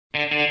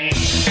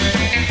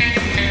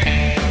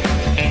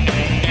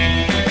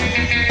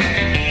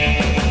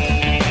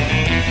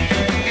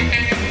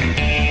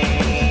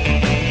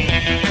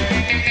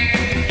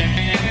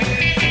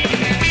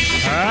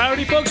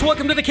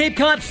Cape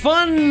Cod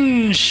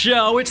Fun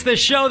Show. It's the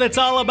show that's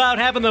all about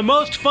having the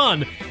most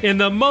fun in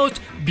the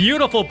most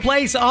beautiful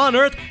place on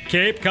earth,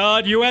 Cape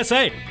Cod,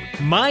 USA.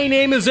 My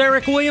name is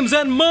Eric Williams,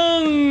 and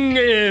Mung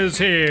is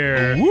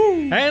here.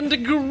 Woo.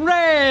 And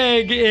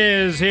Greg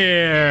is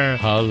here.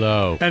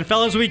 Hello. And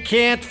fellas, we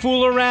can't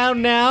fool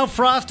around now.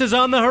 Frost is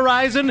on the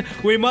horizon.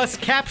 We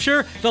must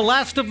capture the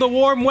last of the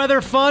warm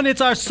weather fun.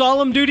 It's our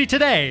solemn duty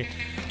today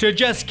to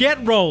just get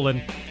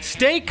rolling.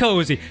 Stay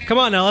cozy. Come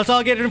on now, let's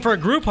all get in for a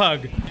group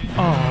hug.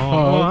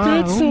 Oh,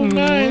 that's so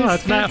nice.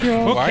 That's not,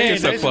 okay, Why are you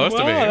so close to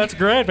me? That's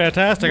great,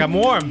 fantastic. I'm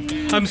warm.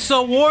 I'm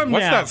so warm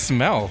What's now. that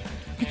smell?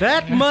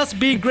 That must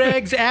be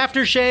Greg's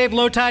aftershave,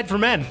 low tide for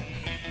men.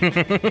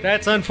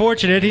 That's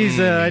unfortunate. He's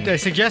I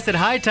suggested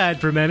high tide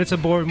for men. It's a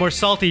more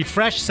salty,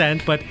 fresh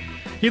scent, but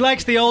he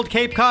likes the old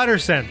Cape Codder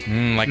scent.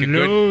 Like a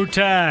low good,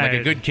 tide.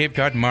 like a good Cape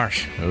Cod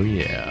marsh. Oh,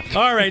 yeah.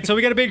 All right, so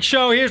we got a big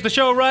show. Here's the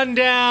show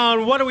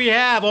rundown. What do we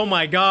have? Oh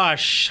my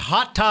gosh.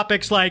 Hot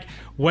topics like,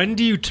 when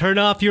do you turn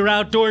off your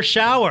outdoor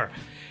shower?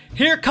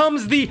 Here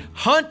comes the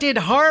Haunted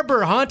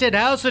Harbor haunted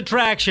house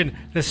attraction.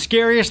 The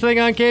scariest thing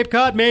on Cape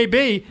Cod may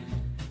be.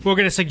 We're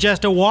going to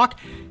suggest a walk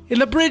in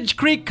the Bridge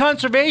Creek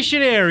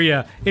Conservation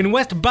Area in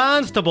West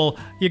Barnstable.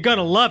 You're going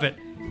to love it.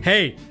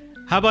 Hey,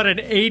 how about an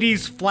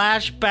 80s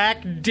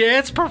flashback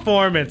dance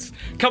performance?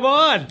 Come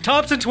on,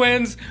 Thompson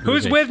Twins,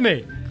 who's with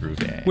me?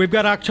 Groovy. We've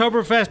got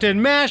Oktoberfest in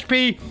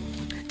Mashpee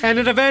and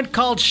an event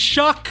called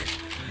Shuck,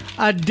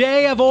 a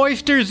day of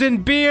oysters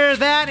and beer.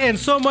 That and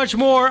so much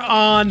more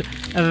on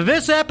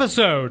this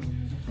episode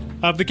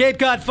of the Cape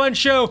Cod Fun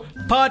Show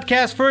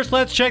podcast. First,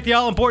 let's check the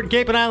all-important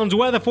Cape and Islands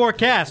weather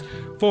forecast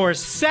for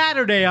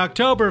Saturday,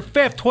 October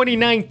 5th,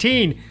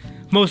 2019.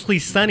 Mostly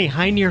sunny,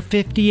 high near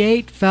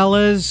 58,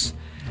 fellas.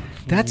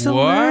 That's a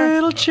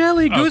little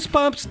chilly.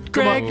 Goosebumps,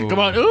 Greg. Come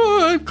on.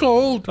 Oh, I'm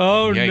cold.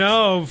 Oh, Yikes.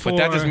 no. But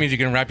that just means you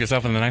can wrap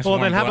yourself in the nice Well,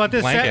 warm then how about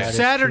this? blanket.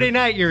 Saturday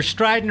night, you're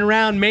striding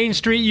around Main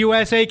Street,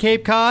 USA,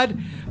 Cape Cod.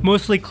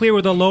 Mostly clear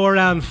with a low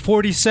around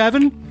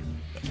 47.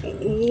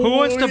 Who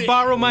wants to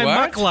borrow my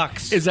What?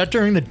 mucklucks? Is that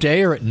during the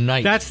day or at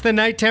night? That's the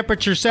night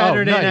temperature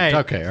Saturday night.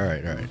 Okay, all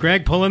right.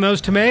 Greg, pulling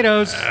those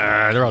tomatoes.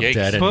 They're all Yikes.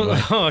 dead Pull- anyway.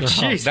 oh,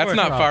 jeez. That's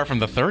not far from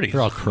the 30s.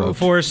 They're all croaked.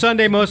 For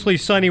Sunday, mostly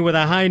sunny with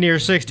a high near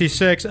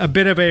 66. A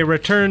bit of a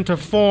return to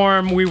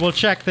form. We will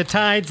check the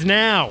tides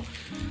now.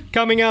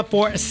 Coming up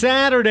for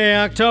Saturday,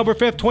 October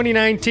 5th,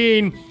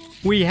 2019,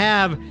 we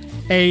have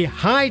a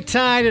high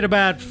tide at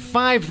about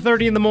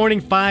 5:30 in the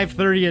morning,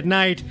 5:30 at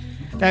night.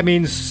 That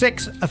means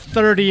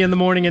 6:30 in the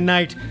morning and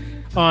night.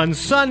 On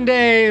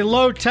Sunday,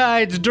 low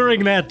tides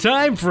during that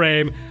time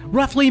frame,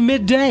 roughly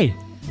midday.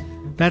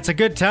 That's a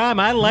good time.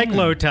 I like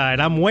low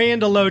tide. I'm way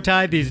into low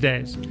tide these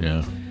days.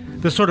 Yeah.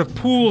 The sort of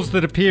pools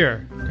that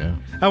appear. Yeah.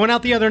 I went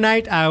out the other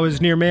night. I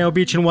was near Mayo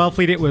Beach in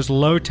Wellfleet. It was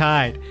low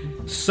tide.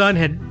 Sun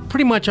had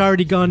pretty much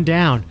already gone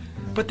down,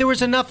 but there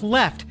was enough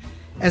left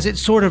as it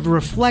sort of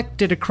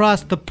reflected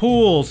across the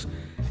pools.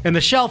 And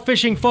the shell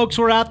fishing folks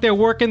were out there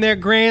working their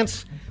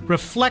grants,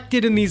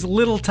 reflected in these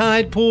little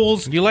tide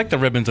pools. You like the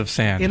ribbons of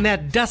sand. In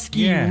that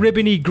dusky, Yeah.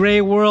 ribbony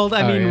gray world.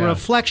 I mean, yeah.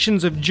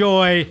 reflections of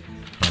joy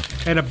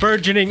and a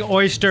burgeoning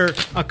oyster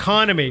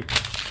economy.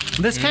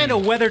 This kind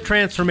of weather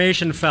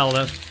transformation,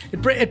 fella,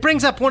 it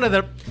brings up one of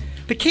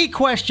the key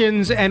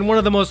questions and one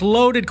of the most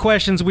loaded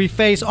questions we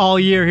face all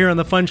year here on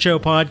the Fun Show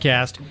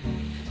podcast.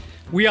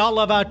 We all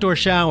love outdoor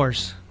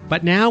showers,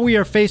 but now we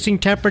are facing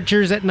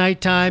temperatures at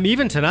nighttime,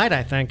 even tonight,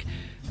 I think,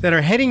 that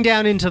are heading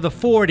down into the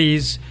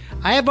 40s.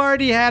 I have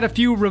already had a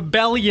few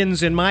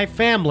rebellions in my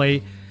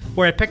family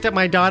where I picked up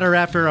my daughter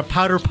after a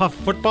powder puff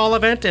football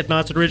event at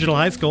Nauset Regional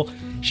High School.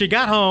 She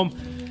got home,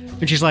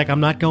 and she's like,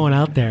 I'm not going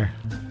out there.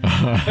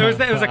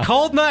 It was a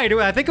cold night.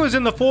 I think it was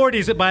in the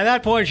 40s. By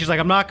that point, she's like,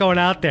 I'm not going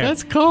out there.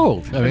 That's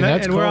cold. I mean,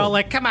 that's And cold. we're all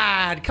like, come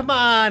on.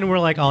 And we're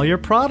like, all your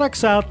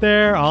products out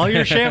there, all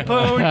your shampoo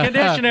and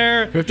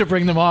conditioner. we have to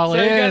bring them all So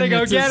in. you gotta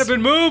go It's get this them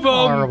and move them.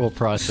 horrible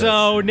process.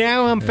 So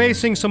now I'm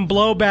facing some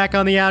blowback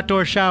on the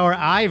outdoor shower.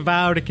 I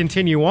vow to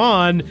continue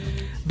on.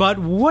 But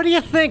what do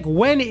you think?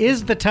 When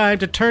is the time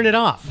to turn it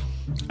off?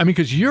 I mean,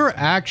 because you're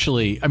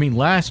actually,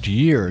 last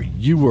year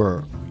you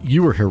were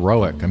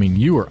heroic. I mean,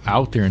 you were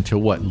out there until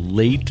what,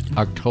 late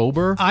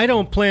October? I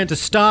don't plan to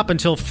stop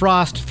until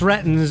frost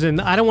threatens, and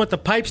I don't want the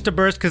pipes to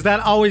burst because that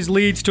always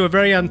leads to a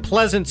very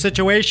unpleasant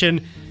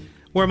situation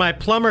where my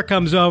plumber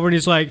comes over and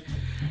he's like,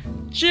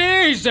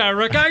 Jeez,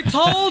 Eric, I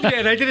told you.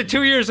 And I did it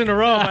 2 years in a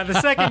row. By the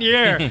second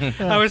year,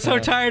 I was so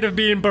tired of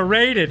being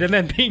berated and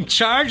then being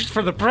charged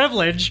for the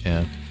privilege.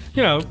 Yeah.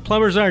 You know,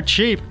 plumbers aren't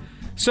cheap.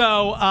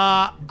 So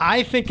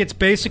I think it's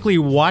basically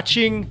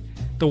watching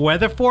the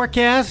weather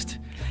forecast.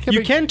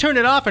 You can turn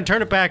it off and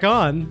turn it back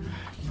on.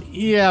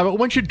 Yeah, but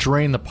once you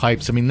drain the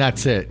pipes, I mean,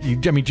 that's it.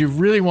 Do you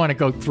really want to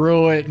go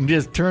through it and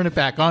just turn it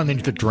back on, then you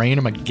have to drain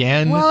them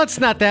again? Well, it's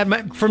not that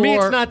for me.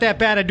 It's not that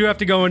bad. I do have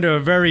to go into a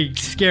very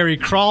scary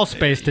crawl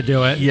space to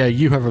do it. Yeah,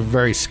 you have a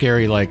very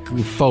scary, like,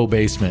 faux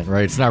basement,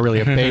 right? It's not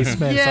really a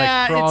basement.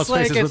 Yeah, it's like crawl it's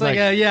like- spaces it's with like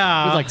a-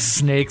 yeah. with like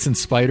snakes and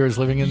spiders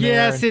living in there.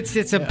 Yes,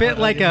 it's a bit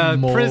like a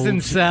molds.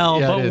 prison cell,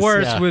 Yeah, it but is,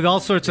 worse, yeah. with all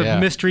sorts of Yeah.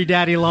 mystery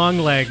daddy long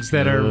legs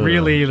that are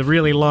really,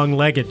 really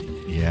long-legged.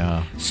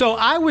 Yeah. So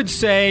I would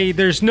say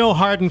there's no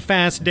hard and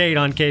fast date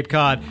on Cape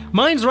Cod.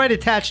 Mine's right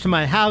attached to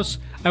my house.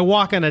 I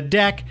walk on a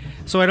deck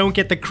so I don't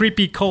get the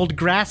creepy cold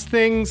grass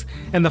things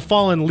and the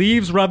fallen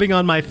leaves rubbing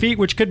on my feet,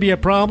 which could be a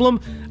problem.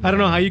 I don't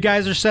know how you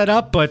guys are set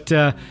up, but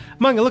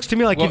Mung, it looks to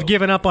me like you've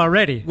given up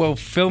already. Well,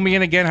 fill me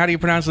in again. How do you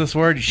pronounce this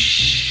word?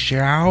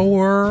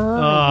 Shower.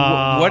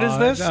 What is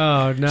this?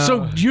 Oh no!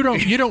 So you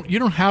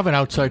don't have an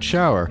outside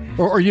shower,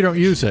 or you don't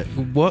use it.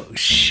 What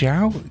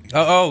shower?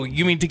 Oh,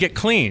 you mean to get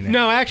clean?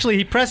 No, actually,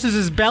 he presses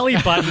his belly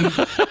button,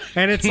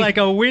 and it's like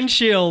a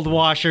windshield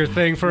washer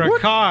thing for a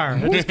car.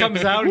 It just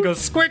comes out and goes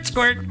squirt,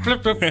 squirt,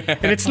 flip, flip.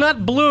 And it's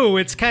not blue;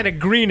 it's kind of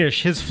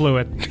greenish. His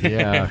fluid.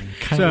 Yeah,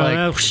 kind So,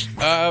 of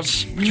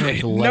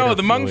like No,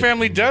 the Mung fluid.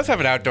 family does have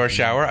an outdoor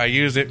shower. I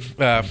use it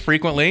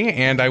frequently,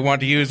 and I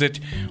want to use it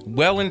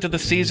well into the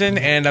season.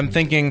 And I'm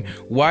thinking,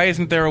 why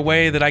isn't there a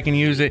way that I can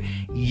use it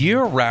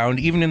year-round,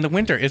 even in the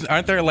winter?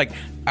 Aren't there, like,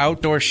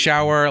 outdoor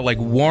shower, like,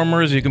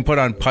 warmers you can put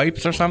on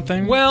pipes or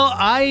something? Well,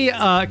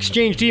 I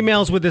exchanged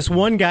emails with this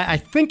one guy. I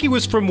think he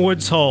was from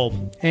Woods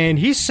Hole, and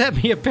he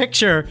sent me a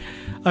picture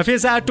of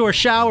his outdoor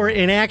shower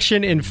in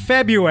action in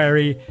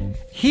February.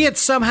 He had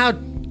somehow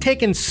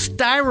taken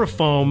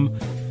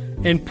styrofoam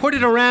and put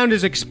it around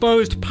his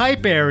exposed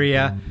pipe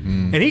area,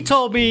 and he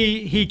told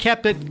me he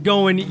kept it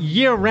going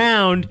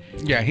year-round.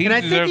 Yeah, he And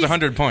I think deserves he's-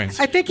 100 points.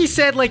 I think he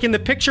said, like, in the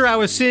picture I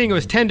was seeing, it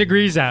was 10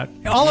 degrees out.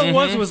 All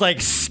it was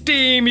like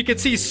steam. You could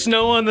see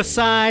snow on the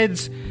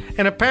sides.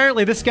 And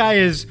apparently this guy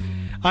is,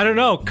 I don't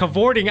know,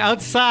 cavorting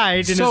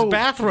outside in his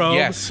bathrobe.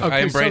 Yes, I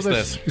embrace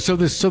this. So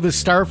the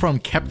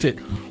styrofoam kept it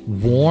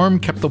warm,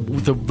 kept the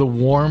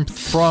warmth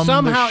from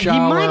Somehow, the shower. he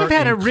might have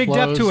had it rigged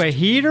up to a enclosed.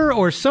 heater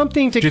or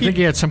something to Do you keep... think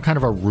he had some kind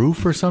of a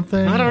roof or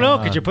something? I don't know.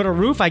 Could you put a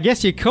roof? I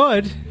guess you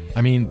could.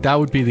 I mean, that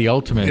would be the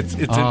ultimate.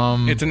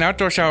 It's an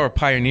outdoor shower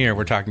pioneer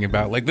we're talking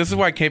about. Like, this is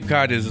why Cape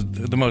Cod is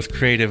the most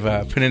creative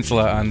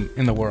peninsula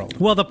in the world.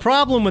 Well, the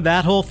problem with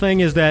that whole thing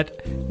is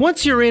that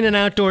once you're in an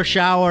outdoor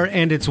shower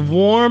and it's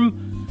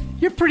warm,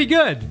 you're pretty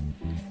good.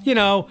 You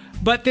know,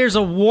 but there's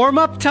a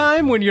warm-up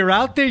time when you're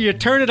out there, you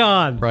turn it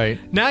on. Right.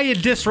 Now you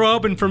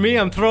disrobe, and for me,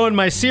 I'm throwing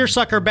my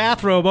seersucker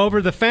bathrobe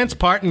over the fence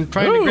part and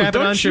trying to Ooh, grab it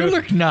don't onto. you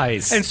look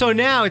nice? And so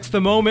now it's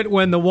the moment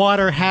when the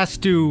water has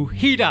to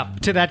heat up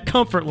to that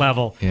comfort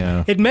level.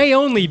 Yeah. It may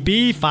only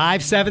be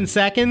 5-7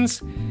 seconds,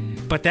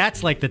 but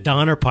that's like the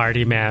Donner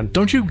Party, man.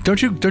 Don't you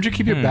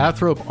keep your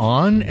bathrobe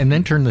on and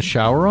then turn the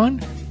shower on?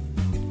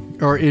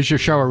 Or is your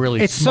shower really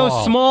It's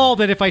small? so small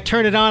that if I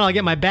turn it on, I'll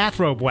get my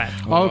bathrobe wet.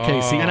 Okay,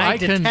 see, And I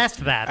can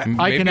detest that. I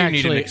Maybe can you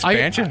actually need an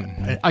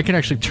expansion. I can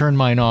actually turn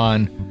mine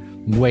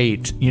on,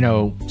 wait,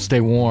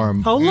 stay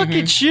warm. Oh, look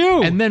at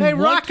you! And then hey,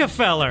 once-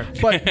 Rockefeller,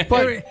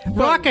 But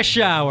rock a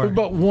shower.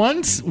 But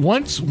once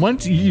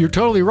you're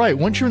totally right.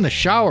 Once you're in the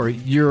shower,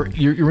 you're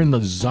in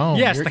the zone.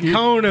 Yes, You're- the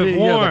cone of yeah,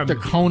 warm. the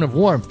cone of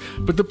warmth.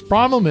 But the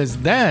problem is,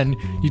 then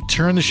you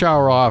turn the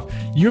shower off.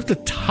 You have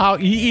to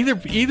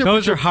either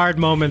Those are hard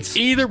moments.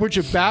 either put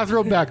your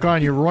bathrobe back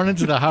on, you run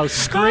into the house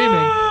screaming,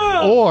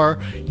 Ah! or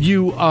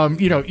you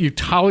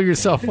towel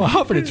yourself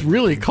off, and it's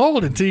really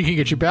cold until you can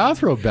get your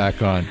bathrobe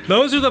back on.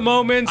 Those are the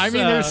moments. I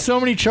mean, there's so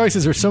many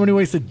choices. There's so many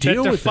ways to that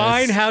deal with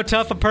define this. how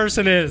tough a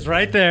person is,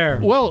 right there.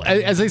 Well,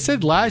 as I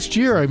said last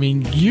year, I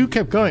mean, you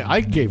kept going.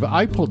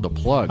 I pulled the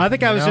plug. I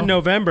think I was in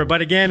November,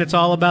 but again, it's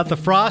all about the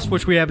frost,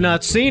 which we have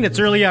not seen. It's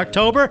early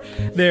October.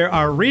 There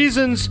are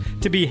reasons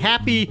to be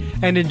happy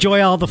and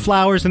enjoy all the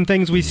flowers and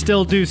things we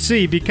still do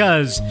see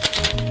because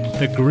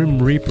the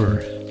Grim Reaper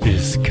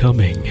is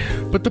coming.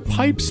 But the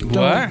pipes don't.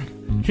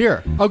 What?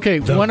 Here, okay.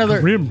 The one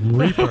other. Grim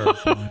Reaper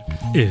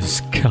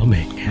is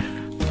coming.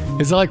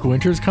 Is it like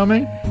winter's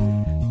coming?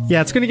 Yeah,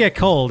 it's going to get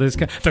cold.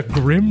 The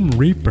Grim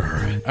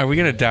Reaper Are we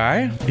going to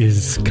die?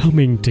 is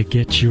coming to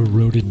get your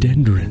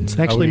rhododendrons.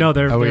 Actually, no,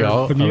 they're Are we they're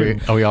all from you.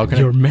 gonna?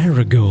 Your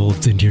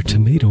marigolds and your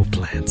tomato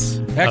plants.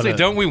 Actually,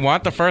 don't we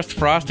want the first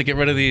frost to get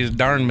rid of these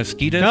darn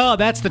mosquitoes? No,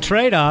 that's the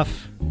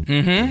trade-off.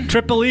 Mm-hmm.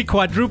 Triple E,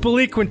 quadruple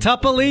E,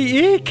 quintuple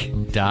E, eek.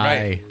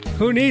 Die.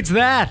 Who needs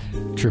that?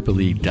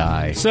 Triple E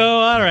die. So,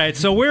 all right.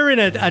 So we're in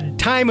a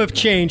time of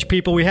change,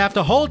 people. We have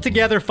to hold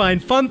together,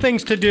 find fun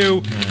things to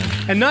do,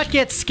 and not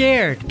get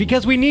scared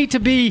because we need to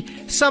be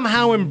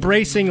somehow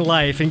embracing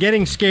life. And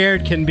getting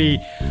scared can be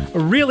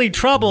really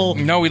trouble.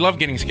 No, we love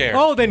getting scared.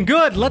 Oh, then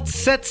good. Let's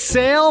set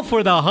sail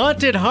for the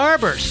Haunted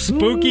Harbor.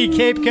 Spooky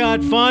Cape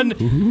Cod fun.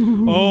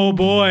 Oh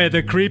boy,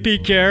 the creepy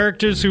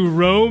characters who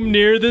roam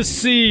near the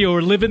sea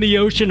or live in the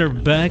ocean are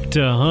back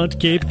to haunt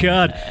Cape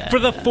Cod for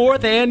the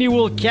 4th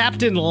annual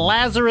Captain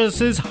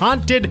Lazarus's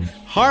Haunted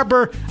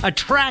Harbor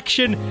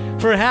attraction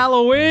for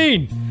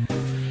Halloween.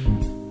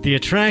 The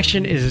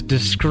attraction is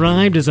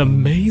described as a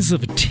maze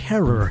of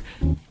terror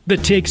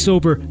that takes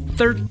over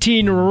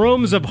 13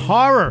 rooms of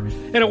horror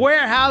in a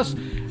warehouse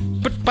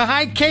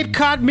behind Cape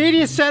Cod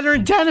Media Center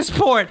in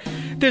Dennisport.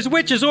 There's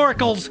witches,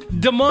 oracles,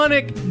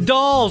 demonic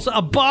dolls,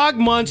 a bog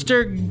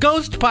monster,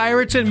 ghost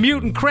pirates, and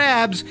mutant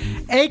crabs,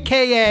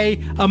 a.k.a. a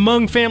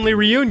Hmong family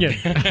reunion.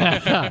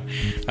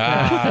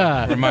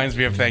 Reminds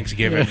me of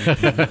Thanksgiving.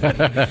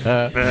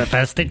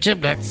 That's the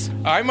giblets.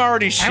 I'm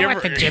already I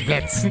want the shivering.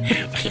 giblets.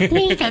 Give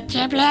me the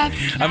giblets.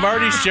 I'm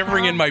already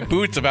shivering in my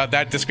boots about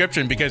that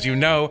description because you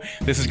know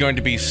this is going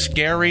to be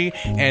scary,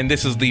 and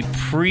this is the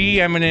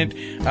preeminent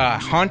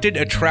haunted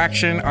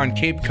attraction on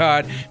Cape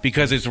Cod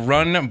because it's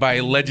run by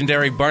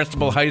legendary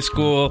Barnstable High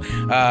School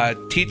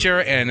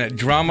teacher and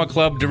drama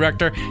club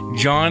director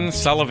John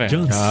Sullivan.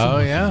 Oh,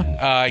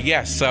 yeah.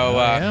 Yes,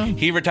 so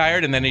he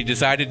retired, and then he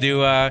decided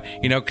to,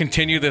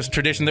 continue this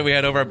tradition that we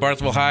had over at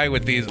Barnstable High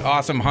with these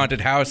awesome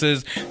haunted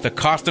houses. The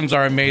costumes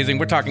are amazing.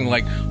 We're talking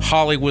like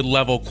Hollywood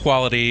level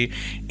quality,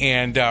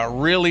 and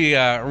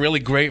really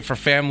great for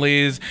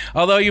families.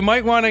 Although you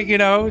might want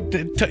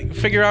to,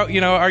 figure out,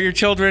 are your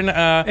children?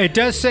 It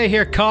does say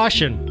here,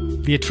 caution.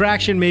 The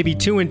attraction may be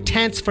too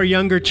intense for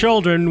younger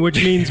children, which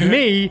means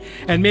me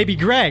and maybe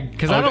Greg,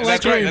 because I don't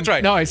like right. That's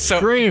right. No, I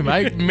scream.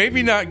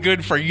 Maybe not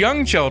good for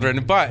young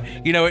children, but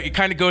it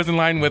kind of goes in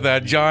line with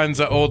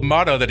John's old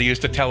motto that he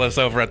used to tell us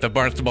over at the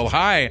Barnstable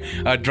High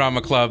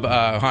Drama Club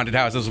haunted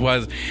houses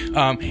was,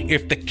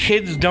 if the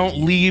kids don't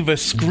leave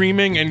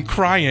screaming and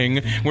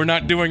crying, we're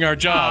not doing our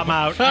job. I'm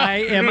out. I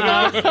am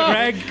out.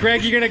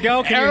 Greg, you gonna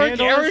go? Can you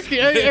handle this?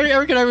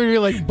 Eric and I would be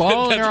like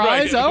bawling That's our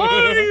right. eyes out. Oh,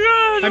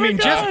 my God. I mean,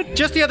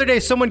 just the other day,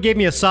 someone gave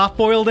me a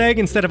soft-boiled egg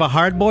instead of a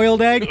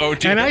hard-boiled egg, Oh,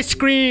 dear. and I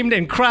screamed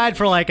and cried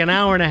for like an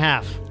hour and a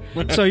half.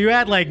 So you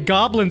add like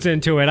goblins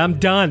into it, I'm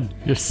done.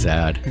 You're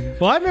sad.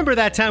 Well, I remember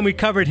that time we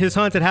covered his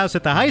haunted house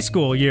at the high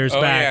school years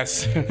Oh, back.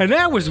 yes. And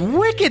that was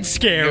wicked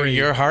scary.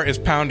 Your heart is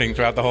pounding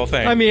throughout the whole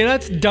thing. I mean,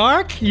 that's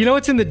dark. You know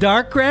what's in the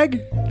dark,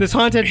 Greg? This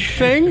haunted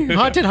thing?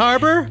 Haunted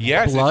harbor?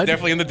 Yes, Blood? it's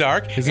definitely in the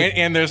dark,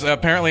 and there's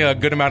apparently a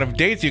good amount of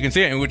dates you can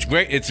see it, and it's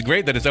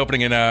great that it's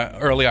opening in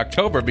early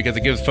October because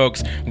it gives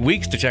folks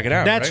weeks to check it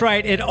out. That's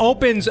right. It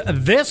opens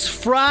this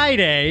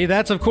Friday.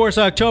 That's, of course,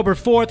 October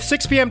 4th,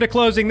 6 p.m. to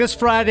closing this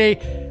Friday,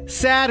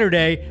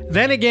 Saturday.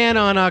 Then again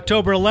on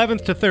October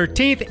 11th to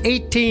 13th,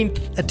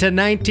 18th to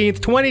 19th,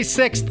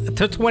 26th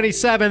to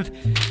 27th,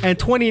 and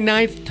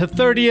 29th to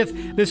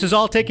 30th. This is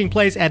all taking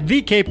place at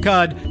the Cape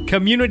Cod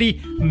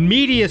Community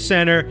Media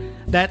Center.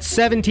 That's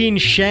 17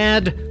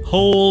 Shad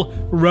Hole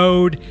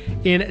Road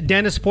in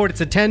Dennisport.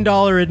 It's a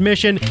 $10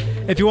 admission.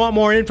 If you want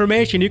more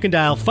information, you can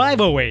dial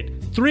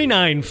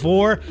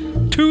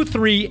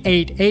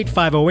 508-394-2388,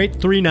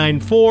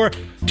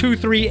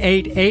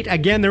 508-394-2388.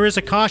 Again, there is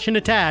a caution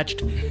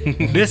attached.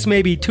 This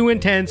may be too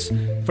intense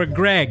for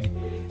Greg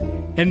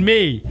and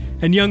me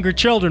and younger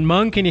children.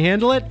 Mung, can you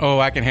handle it? Oh,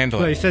 I can handle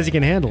Well, he it. says he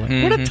can handle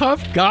it. What a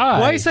tough guy.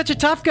 Why are you such a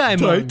tough guy,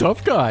 Mung?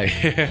 tough guy?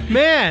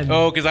 Man.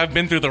 Oh, because I've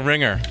been through the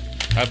ringer.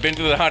 I've been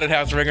to the haunted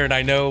house ringer, and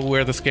I know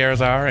where the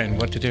scares are and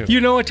what to do. You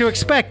know what to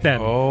expect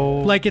then.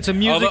 Oh. Like it's a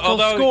musical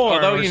score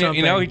Although or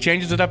something. he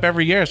changes it up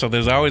every year, so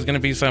there's always going to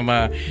be some,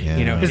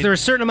 Is there a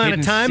certain amount of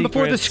hidden time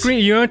before the secrets.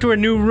 screen? You enter a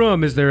new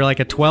room. Is there like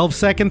a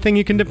 12-second thing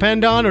you can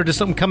depend on, or does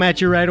something come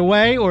at you right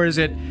away, or is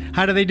it?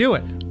 How do they do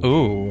it?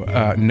 Ooh,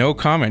 no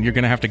comment. You're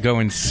going to have to go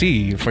and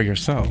see for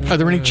yourself. Are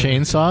there any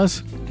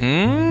chainsaws?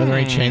 Are there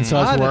any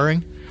chainsaws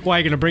whirring? Why, are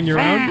you going to bring your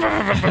own?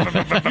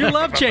 You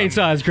love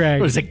chainsaws, Greg.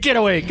 What is it? Get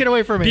away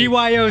from me.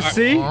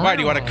 BYOC? Why,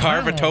 do you want to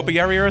carve a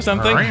topiary or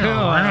something?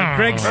 Oh,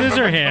 Greg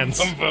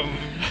Scissorhands.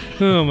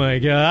 Oh my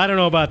God, I don't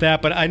know about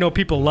that, but I know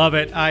people love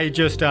it. I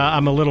just,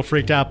 I'm a little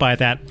freaked out by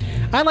that.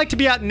 I like to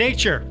be out in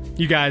nature.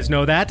 You guys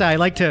know that. I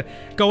like to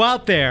go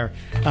out there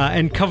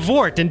and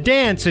cavort and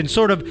dance and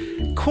sort of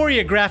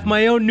choreograph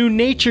my own new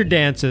nature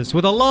dances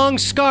with a long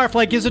scarf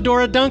like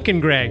Isadora Duncan,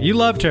 Greg. You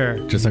loved her.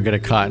 Just don't get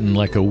it caught in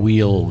like a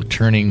wheel,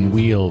 turning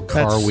wheel,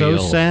 car That's wheel.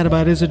 so sad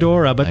about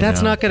Isadora, but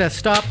that's know. not going to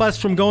stop us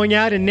from going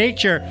out in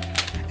nature.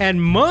 And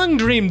Mung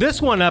dreamed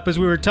this one up as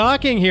we were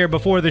talking here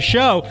before the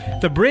show.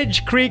 The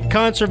Bridge Creek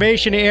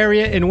Conservation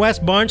Area in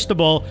West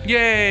Barnstable.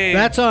 Yay!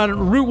 That's on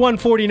Route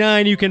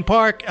 149. You can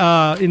park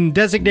in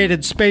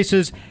designated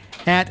spaces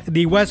at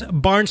the West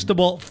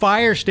Barnstable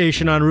Fire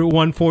Station on Route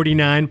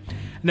 149.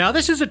 Now,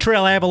 this is a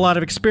trail I have a lot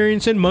of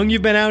experience in. Mung,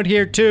 you've been out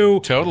here too.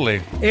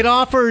 Totally. It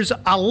offers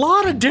a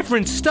lot of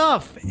different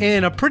stuff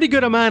in a pretty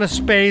good amount of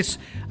space,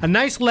 a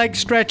nice leg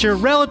stretcher,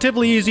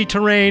 relatively easy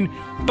terrain,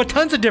 but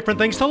tons of different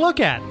things to look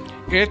at.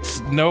 It's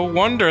no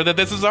wonder that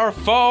this is our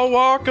fall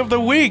walk of the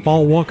week.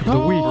 Fall walk of the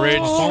week.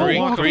 Bridge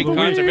Creek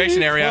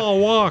Conservation Area. Fall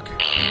walk.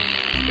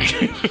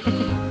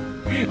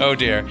 Oh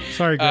dear.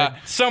 Sorry, Greg.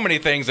 So many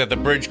things at the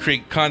Bridge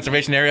Creek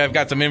Conservation Area. I've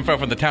got some info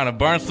from the town of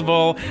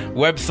Barnstable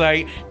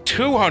website.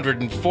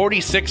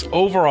 246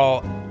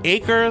 overall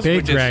acres, Big,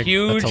 which is Greg.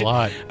 huge. That's a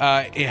lot.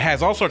 It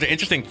has all sorts of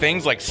interesting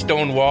things like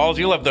stone walls.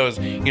 You love those,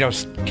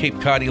 Cape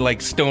Cod-y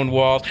like stone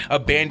walls,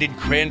 abandoned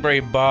cranberry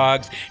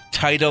bogs,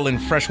 tidal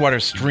and freshwater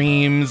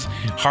streams,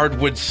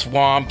 hardwood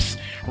swamps,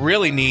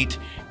 really neat.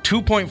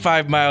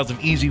 2.5 miles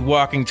of easy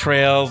walking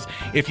trails.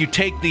 If you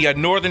take the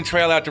northern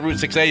trail out to Route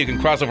 6A, you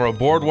can cross over a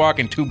boardwalk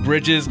and 2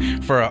 bridges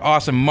for an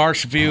awesome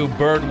marsh view,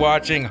 bird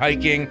watching,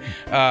 hiking.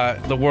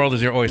 The world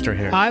is your oyster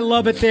here. I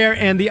love it there.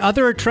 And the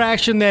other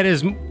attraction that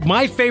is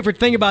my favorite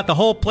thing about the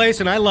whole place,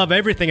 and I love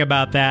everything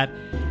about that,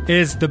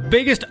 is the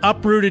biggest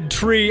uprooted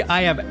tree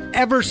I have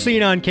ever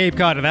seen on Cape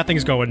Cod. And that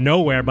thing's going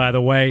nowhere, by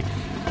the way.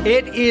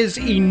 It is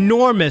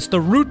enormous. The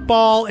root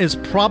ball is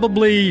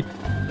probably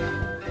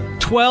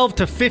 12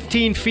 to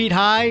 15 feet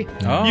high.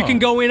 Oh. You can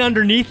go in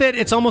underneath it.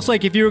 It's almost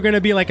like if you were going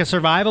to be like a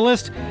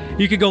survivalist,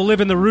 you could go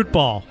live in the root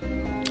ball.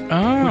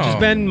 Oh. Which has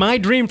been my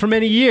dream for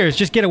many years.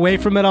 Just get away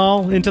from it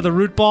all into the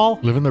root ball.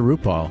 Live in the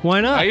root ball.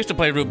 Why not? I used to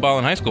play root ball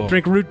in high school.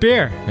 Drink root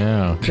beer.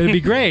 Yeah. It'd be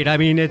great. I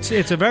mean, it's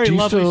a very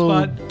lovely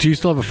spot. Do you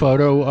still have a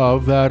photo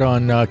of that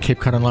on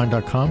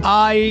CapeCodOnline.com?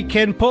 I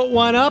can put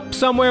one up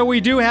somewhere.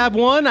 We do have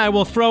one. I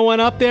will throw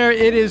one up there.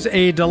 It is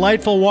a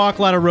delightful walk.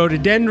 A lot of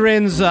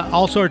rhododendrons,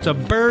 all sorts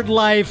of bird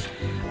life.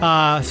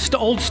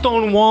 Old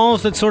stone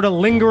walls that sort of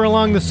linger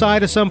along the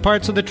side of some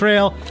parts of the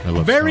trail. I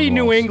love Very stone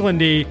New walls.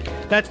 Englandy.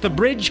 That's the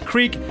Bridge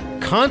Creek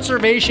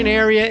Conservation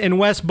Area in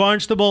West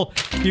Barnstable.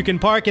 You can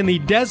park in the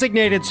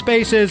designated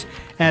spaces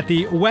at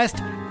the West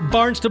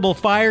Barnstable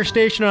Fire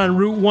Station on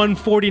Route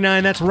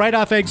 149. That's right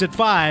off Exit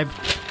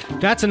 5.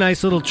 That's a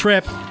nice little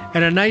trip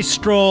and a nice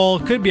stroll.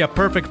 Could be a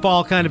perfect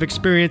fall kind of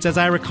experience. As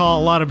I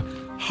recall, a lot of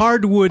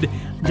hardwood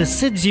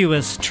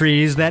deciduous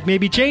trees that may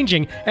be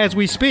changing as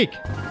we speak.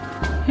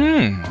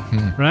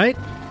 Right?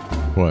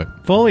 What?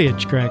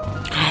 Foliage, Greg.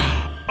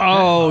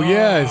 Oh,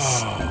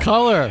 yes.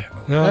 Color.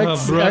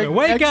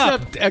 Wake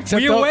up! Will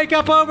you wake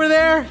up over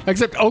there?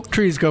 Except oak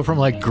trees go from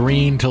like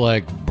green to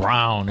like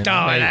brown. And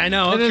I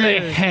know. And then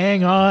they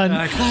hang on.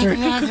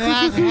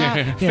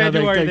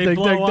 February, they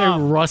blow they off.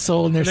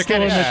 rustle and they're still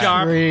kind in of the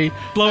sharp, tree.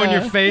 blowing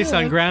your face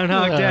on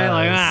Groundhog Day.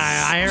 Like,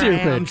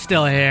 I'm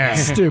still here.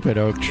 Stupid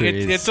oak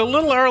trees. It's a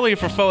little early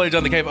for foliage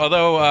on the Cape,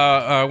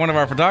 although one of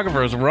our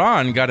photographers,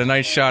 Ron, got a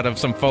nice shot of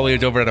some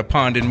foliage over at a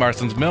pond in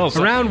Marston's Mills.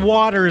 So Around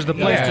water is the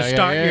place to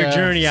start your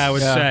journey, I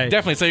would say.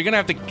 definitely. So you're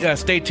going to have to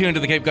stay tuned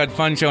to the Cape Cod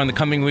Fun Show in the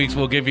coming weeks.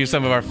 We'll give you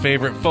some of our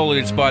favorite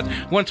foliage spots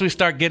once we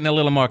start getting a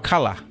little more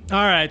color. All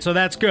right, so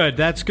that's good.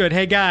 That's good.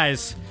 Hey,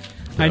 guys,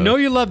 I know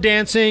you love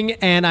dancing,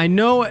 and I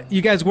know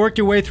you guys worked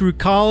your way through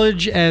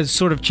college as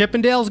sort of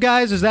Chippendales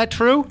guys. Is that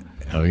true?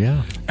 Oh,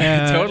 yeah.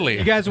 Totally.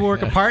 You guys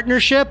work a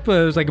partnership?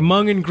 It was like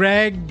Mung and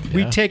Greg.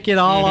 We take it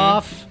all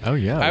off. Oh,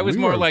 yeah. I was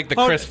more like the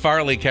Chris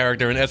Farley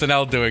character in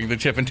SNL doing the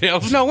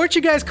Chippendales. No, weren't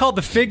you guys called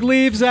the Fig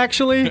Leaves,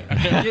 actually?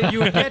 You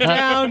would get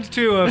down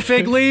to a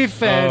fig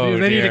leaf,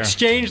 and then you'd dear.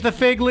 exchange the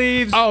fig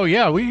leaves. Oh,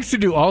 yeah. We used to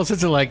do all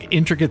sorts of like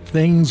intricate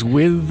things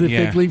with the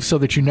fig leaf so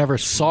that you never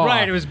saw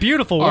Right, it was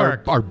beautiful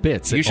work. our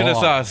bits. You should have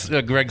all.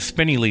 saw Greg's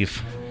spinny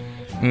leaf.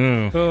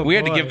 Oh, We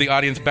had to boy. give the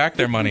audience back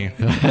their money.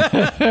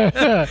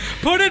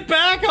 Put it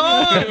back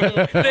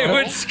on! They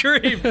would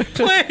scream,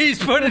 please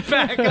put it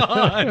back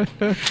on.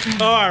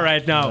 All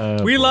right,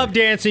 now, we love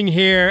dancing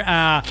here.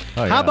 How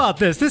about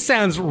this? This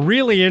sounds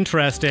really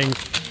interesting.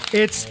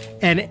 It's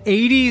an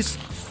 80s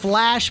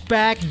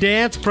flashback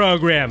dance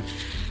program.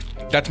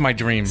 That's my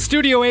dream.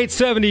 Studio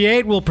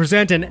 878 will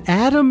present an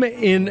Adam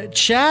in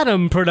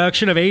Chatham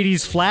production of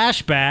 80s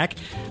Flashback,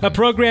 a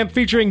program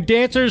featuring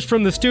dancers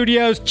from the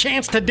studio's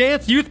Chance to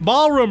Dance Youth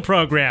Ballroom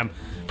program,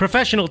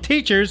 professional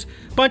teachers,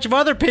 bunch of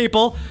other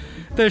people.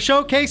 The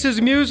showcase's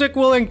music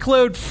will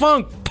include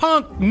funk,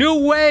 punk, new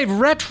wave,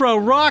 retro,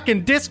 rock,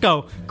 and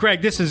disco.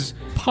 Greg, this is...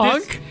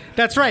 Punk?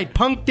 That's right,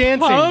 punk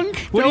dancing.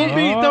 Punk? That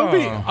would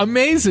be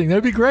amazing. That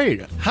would be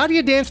great. How do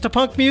you dance to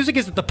punk music?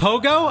 Is it the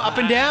pogo, up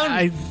and down?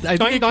 I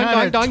think you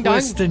kind of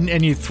twist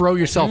and you throw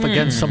yourself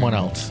against someone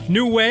else.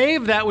 New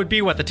wave, that would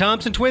be what, the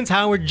Thompson Twins,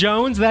 Howard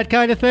Jones, that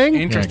kind of thing?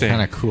 Interesting.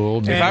 Kind of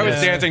cool. If I was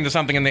dancing to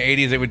something in the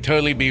 80s, it would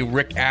totally be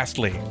Rick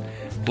Astley.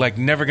 Like,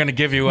 never gonna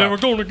give you up. Never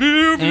gonna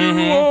give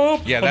you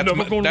up. Yeah, I'm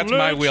never gonna that's let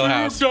my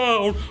wheelhouse. You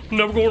down.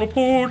 Never gonna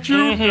put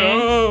you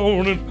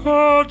down and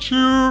hurt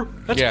you.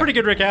 That's a Yeah. pretty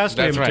good Rick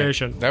Astley That's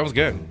imitation. right. That was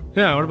good.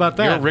 Yeah, what about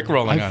You're that?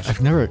 Rick-rolling us.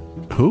 I've never...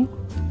 Who?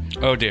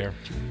 Oh, dear.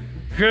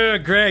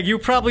 Greg, you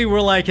probably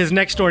were like his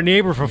next door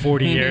neighbor for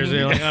 40 years.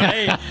 You're like,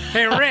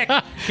 hey, Rick,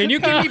 can you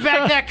give me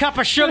back that cup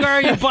of sugar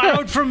you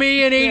borrowed from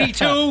me in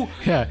 82?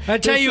 Yeah. I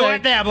tell you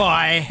what, there,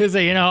 boy. He's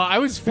like, I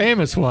was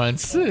famous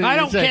once. I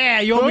don't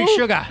care. You owe me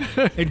sugar.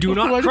 And do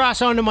not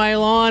cross onto my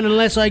lawn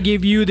unless I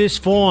give you this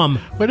form.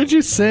 What did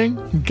you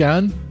sing?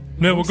 Gun?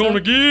 Never gonna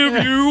give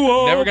you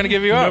up. Never gonna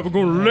give you up. Never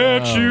gonna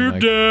let you my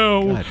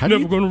down. God. How do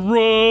Never you- gonna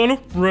run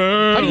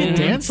around. How do you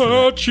dance to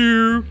hurt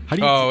you. How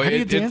do you, Oh, how do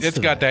you dance it's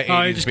to got that 80s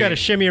Oh, you just beat. gotta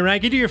shimmy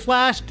around. You do your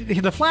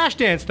the flash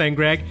dance thing,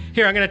 Greg.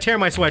 Here, I'm gonna tear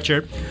my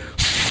sweatshirt.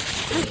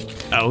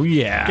 that? Oh,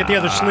 yeah. Get the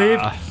other sleeve.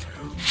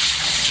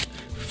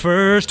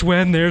 First,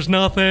 when there's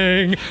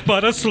nothing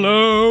but a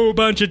slow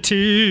bunch of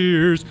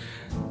tears,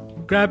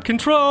 grab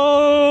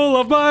control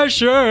of my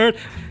shirt.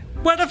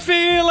 What a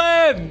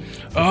feeling!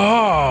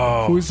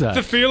 Oh. Who's that?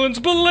 The feeling's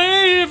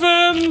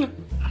believing.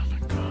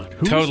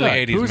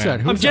 Totally that? 80s, Who's man. that? I'm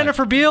Who's that?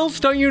 Jennifer Beals,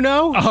 don't you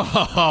know?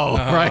 Oh,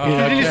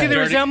 right. Did you see the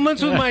dirty.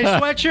 resemblance with my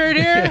sweatshirt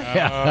here?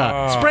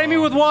 Spray me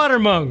with water,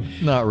 Mung.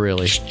 Not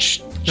really.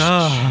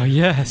 Oh,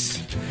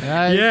 yes.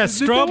 Yes,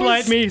 strobe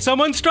light me.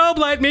 Someone strobe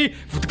light me.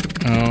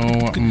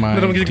 Oh, my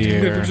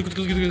dear.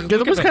 Yeah,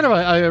 there was kind of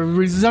a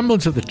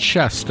resemblance of the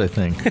chest, I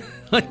think.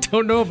 I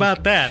don't know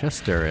about that.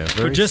 Chest area.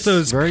 But just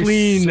those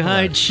clean,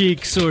 high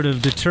cheek, sort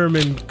of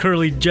determined,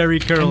 curly Jerry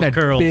curl and that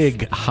curls.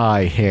 big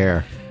high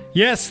hair.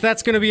 Yes,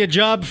 that's going to be a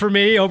job for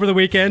me over the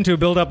weekend to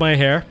build up my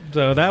hair.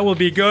 So that will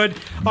be good.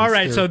 All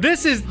right, so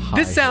this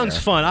sounds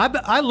hair. fun.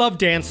 I love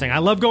dancing. I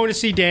love going to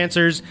see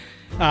dancers,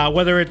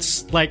 whether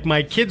it's like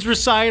my kids'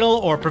 recital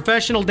or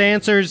professional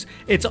dancers.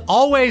 It's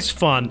always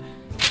fun.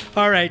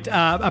 All right,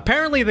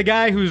 apparently the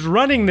guy who's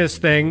running this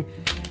thing,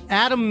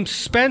 Adam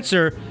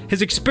Spencer,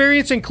 his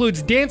experience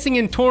includes dancing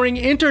and touring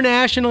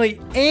internationally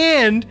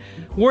and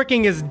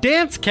working as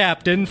dance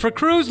captain for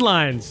cruise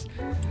lines.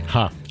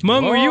 Huh.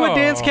 Mung, were you a Whoa.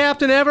 dance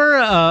captain ever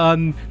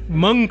on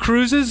Mung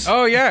Cruises?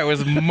 Oh, yeah, it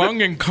was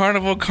Mung and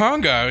Carnival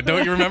Conga.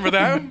 Don't you remember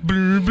that?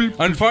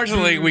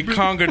 Unfortunately, we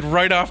congaed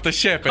right off the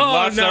ship and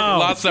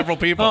lost several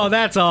people. Oh,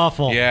 that's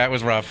awful. Yeah, it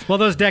was rough. Well,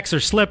 those decks are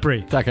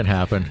slippery. That can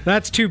happen.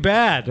 That's too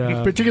bad.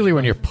 Particularly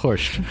when you're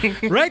pushed.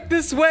 Right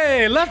this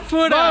way, left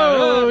foot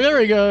Oh, out. there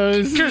he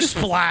goes.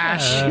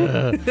 Splash.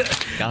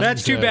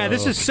 That's too bad.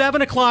 This is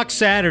 7 o'clock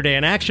Saturday,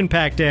 an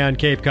action-packed day on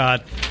Cape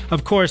Cod.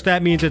 Of course,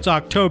 that means it's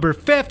October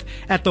 5th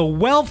at the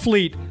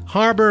Wellfleet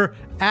Harbor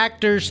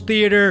Actors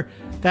Theater.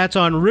 That's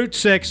on Route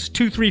 6,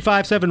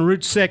 2357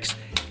 Route 6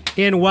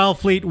 in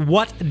Wellfleet.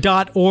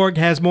 What.org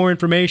has more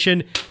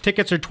information.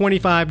 Tickets are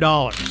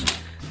 $25.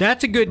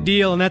 That's a good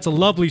deal, and that's a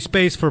lovely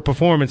space for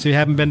performance. If you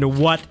haven't been to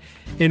What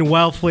in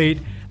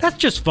Wellfleet, that's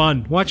just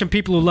fun. Watching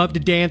people who love to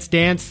dance.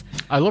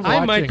 I love I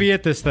watching. might be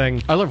at this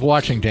thing. I love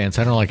watching dance.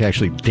 I don't like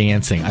actually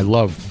dancing. I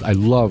love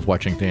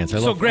watching dance.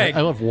 Greg,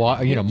 I love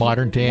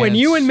modern dance. When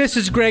you and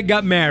Mrs. Greg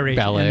got married,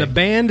 Ballet. and the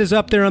band is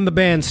up there on the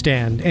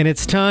bandstand, and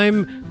it's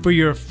time for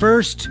your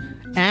first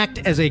act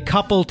as a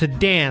couple to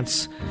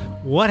dance,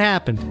 what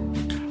happened?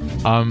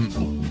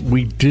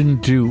 we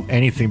didn't do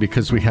anything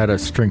because we had a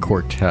string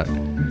quartet.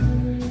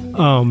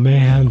 Oh,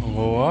 man.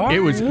 What? It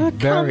was on.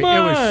 it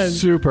was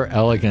super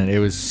elegant. It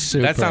was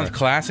super. That sounds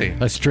classy.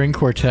 A string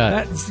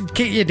quartet.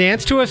 Can you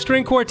dance to a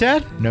string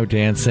quartet? No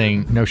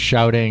dancing, no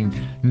shouting,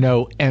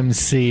 no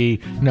MC,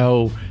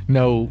 no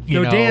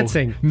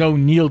dancing. no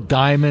Neil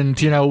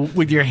Diamond,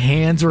 with your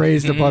hands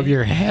raised above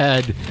your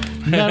head.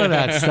 None of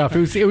that stuff.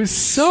 It was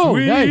so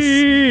nice.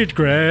 Sweet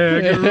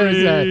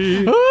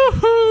Gregory.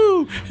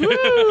 Woo-hoo!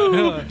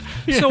 Woo!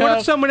 So what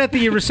if someone at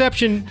the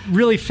reception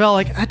really felt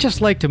like, I'd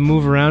just like to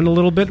move around a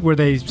little bit, were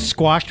they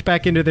squashed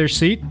back into their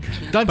seat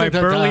by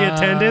burly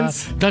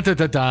attendants? Dun, dun,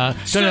 dun, dun,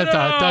 Sit dun,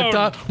 dun, dun,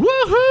 down. dun.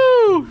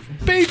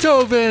 Woohoo!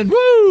 Beethoven!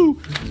 Woo!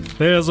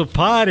 There's a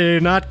party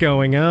not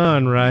going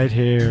on right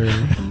here.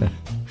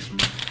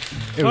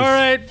 It was, All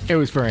right. It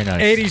was very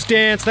nice. 80s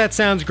dance, that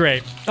sounds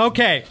great.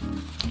 Okay.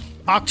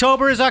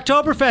 October is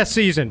Oktoberfest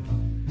season.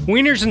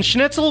 Wieners and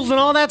schnitzels and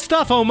all that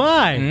stuff, oh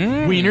my.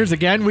 Wieners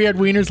again. We had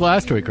wieners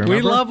last week, remember?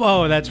 We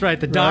love, that's right,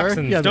 the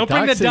dachshunds. Yeah, the Don't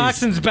bring the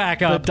Doxies. dachshunds back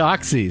the up.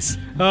 Doxies.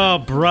 Oh,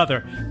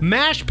 brother.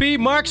 Mashpee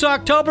marks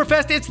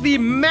Oktoberfest. It's the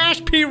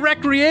Mashpee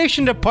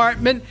Recreation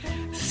Department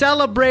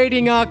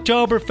celebrating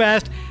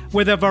Oktoberfest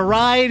with a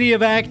variety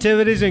of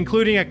activities,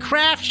 including a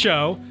craft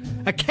show,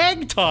 a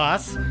keg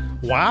toss,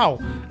 wow,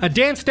 a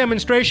dance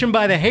demonstration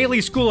by the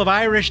Haley School of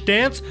Irish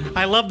Dance.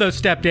 I love those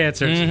step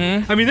dancers.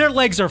 I mean, their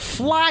legs are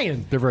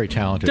flying. They're very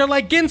talented. They're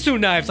like Ginsu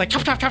knives, like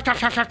chop, chop, chop, chop,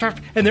 chop, chop, chop,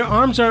 and their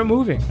arms aren't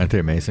moving. Aren't they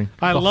amazing?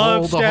 I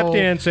love step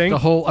dancing. The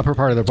whole upper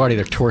part of their body,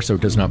 their torso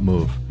does not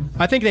move.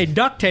 I think they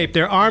duct tape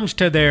their arms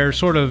to their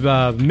sort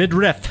of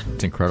midriff.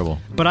 It's incredible.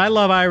 But I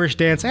love Irish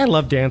dance. I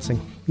love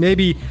dancing.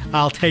 Maybe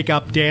I'll take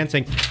up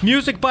dancing.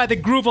 Music by the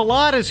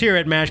Groovaladas here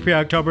at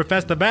Mashpee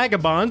Oktoberfest, the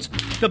Vagabonds.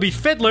 There'll be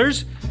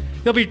fiddlers.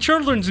 There'll be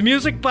children's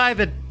music by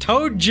the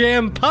Toe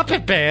Jam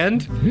Puppet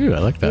Band. Ooh, I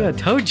like that. Yeah,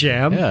 Toe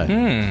Jam.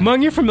 Yeah.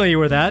 Mung, you're familiar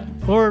with that.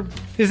 Or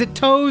is it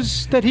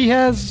toes that he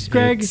has,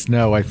 Greg?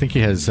 No, I think he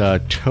has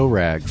toe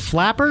rags.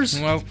 Flappers?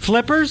 Well,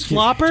 Flippers?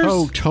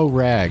 Floppers? Toe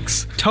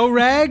rags. Toe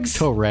rags?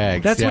 Toe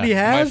rags. That's what he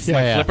has?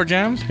 Yeah. Flipper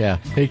jams? Yeah.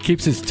 He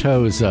keeps his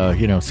toes,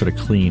 sort of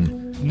clean.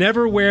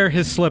 Never wear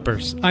his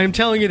slippers. I'm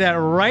telling you that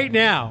right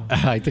now.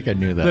 I think I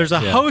knew that. There's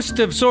a host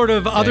of sort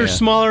of other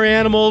smaller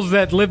animals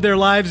that live their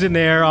lives in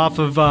there off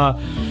of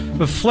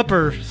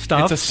flipper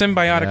stuff. It's a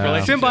symbiotic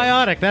relationship.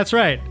 Symbiotic, that's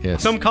right.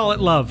 Yes. Some call it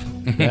love.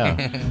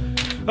 Yeah.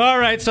 All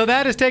right, so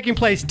that is taking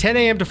place 10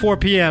 a.m. to 4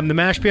 p.m., the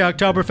Mashpee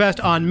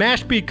Oktoberfest on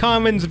Mashpee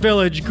Commons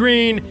Village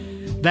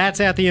Green. That's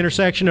at the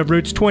intersection of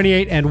routes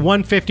 28 and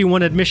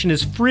 151. Admission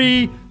is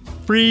free.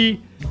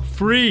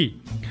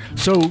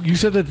 So you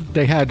said that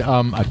they had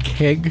a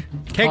keg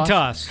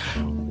toss.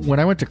 When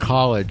I went to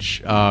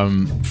college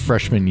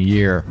freshman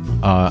year,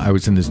 I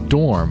was in this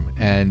dorm,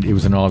 and it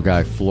was an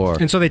all-guy floor.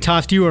 And so they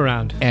tossed you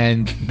around.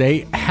 And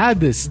they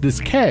had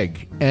this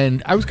keg,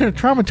 and I was kind of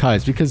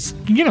traumatized because,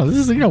 this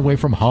is, away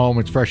from home.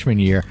 It's freshman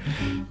year.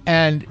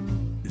 And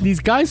these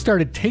guys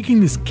started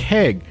taking this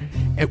keg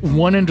at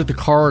one end of the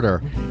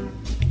corridor,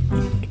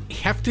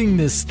 hefting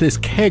this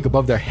keg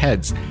above their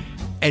heads,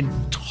 and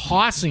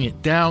tossing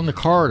it down the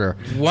corridor.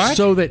 What?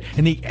 So that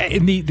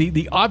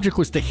the object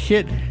was to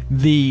hit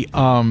the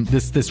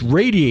this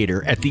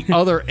radiator at the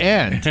other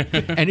end.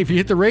 And if you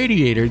hit the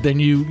radiator, then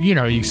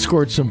you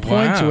scored some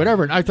points or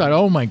whatever. And I thought,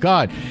 oh my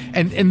God.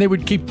 And they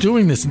would keep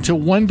doing this until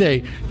one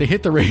day they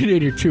hit the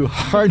radiator too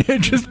hard and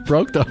it just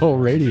broke the whole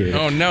radiator.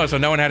 Oh no! So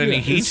no one had any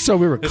heat. So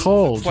we were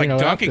cold. It's like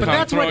Donkey Kong. But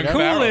that's what throwing cool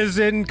barrels. is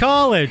in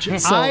college.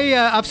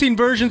 I've seen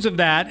versions of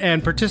that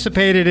and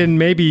participated in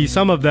maybe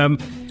some of them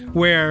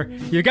where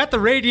you got the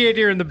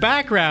radiator in the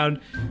background,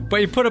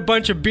 but you put a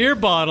bunch of beer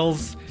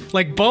bottles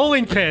like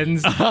bowling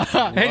pins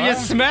and you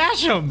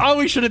smash them. Oh,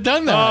 we should have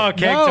done that. Oh,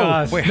 keg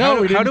toss. Wait, No,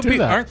 how we do didn't do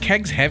that. aren't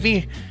kegs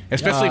heavy,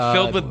 especially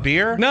filled with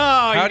beer? No,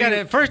 How you do got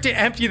to first you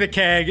empty the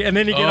keg and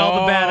then you get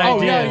all the bad Oh,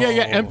 ideas.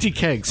 yeah. Empty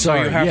keg. So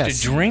Sorry. you have yes.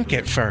 to drink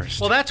it first.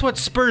 Well, that's what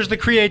spurs the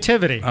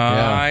creativity.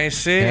 I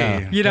see.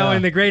 Yeah.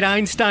 And the great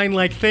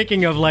Einstein-like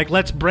thinking of like,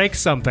 let's break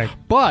something.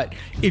 But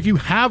if you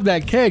have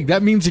that keg,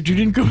 that means that you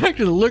didn't go back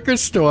to the liquor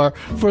store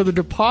for the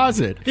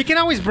deposit. You can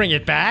always bring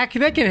it back.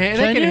 They can you?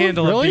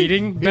 handle Really? a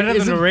beating better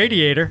than a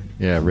radiator.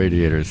 Yeah,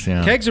 radiators.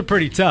 Yeah. Kegs are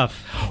pretty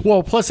tough.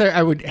 Well, plus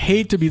I would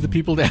hate to be the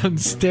people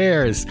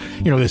downstairs.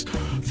 This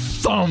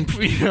thump.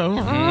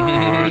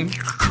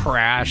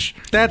 Crash.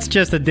 That's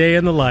just a day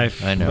in the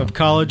life I know. of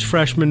college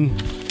freshmen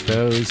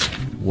Those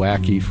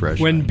wacky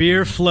freshmen. when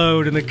beer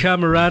flowed and the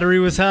camaraderie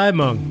was high,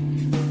 Mung.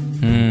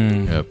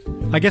 Yep.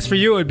 I guess for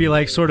you it would be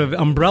like sort of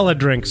umbrella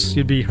drinks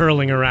you'd be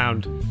hurling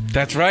around.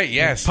 That's right.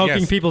 Yes. Poking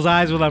yes. people's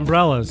eyes with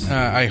umbrellas.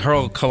 I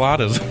hurl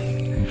coladas.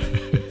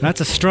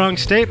 That's a strong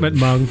statement,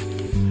 Mung.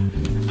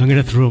 I'm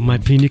going to throw my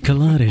pina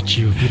colada at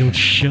you if you don't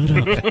shut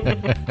up.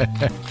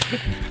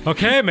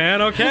 Okay,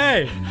 man,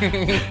 okay.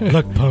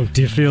 Look, Punk,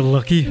 do you feel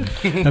lucky?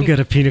 I've got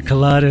a pina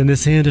colada in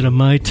this hand and a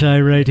Mai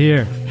Tai right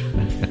here.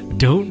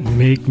 Don't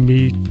make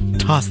me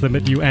toss them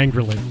at you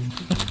angrily.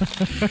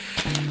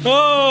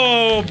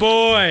 Oh,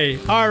 boy.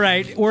 All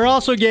right, we're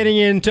also getting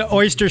into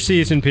oyster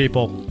season,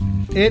 people.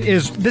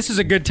 This is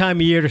a good time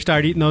of year to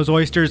start eating those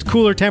oysters.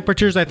 Cooler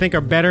temperatures, I think, are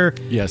better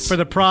Yes. for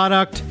the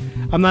product.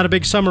 I'm not a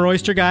big summer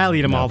oyster guy. I'll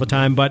eat them all the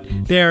time, but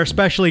they're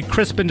especially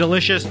crisp and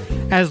delicious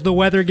as the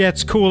weather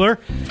gets cooler.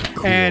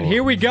 And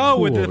here we go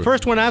with the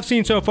first one I've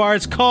seen so far.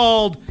 It's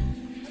called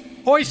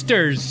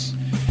oysters.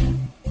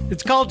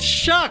 It's called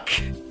Shuck,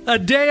 a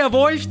day of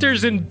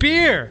oysters and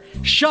beer.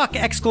 Shuck,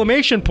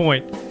 exclamation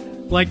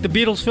point. Like the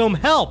Beatles film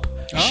Help.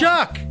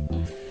 Shuck.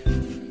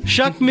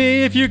 Shuck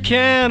me if you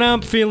can,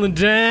 I'm feeling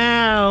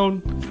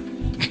down.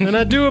 And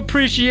I do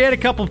appreciate a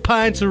couple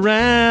pints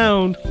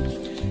around.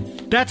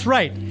 That's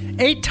right.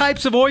 8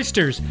 types of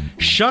oysters.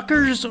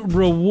 Shuckers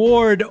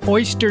Reward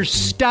Oyster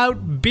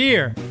Stout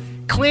Beer.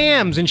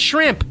 Clams and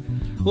shrimp.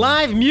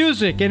 Live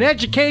music and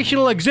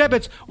educational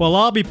exhibits will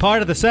all be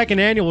part of the second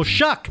annual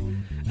Shuck,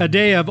 a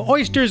day of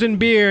oysters and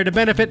beer to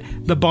benefit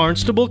the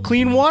Barnstable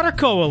Clean Water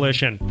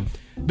Coalition.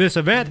 This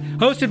event,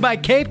 hosted by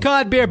Cape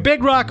Cod Beer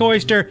Big Rock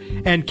Oyster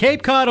and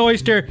Cape Cod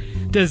Oyster,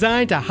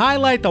 designed to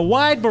highlight the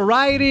wide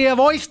variety of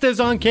oysters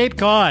on Cape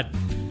Cod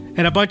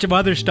and a bunch of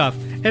other stuff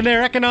and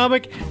their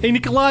economic and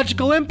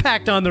ecological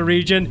impact on the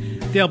region.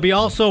 There'll be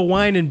also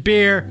wine and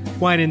beer,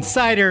 wine and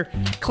cider,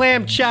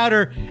 clam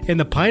chowder, and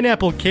the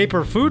Pineapple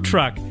Caper food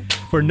truck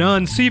for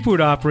non-seafood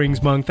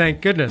offerings, Mung.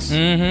 Thank goodness.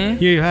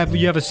 Mm-hmm. You have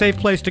a safe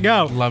place to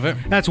go. Love it.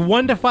 That's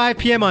 1 to 5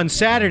 p.m. on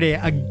Saturday.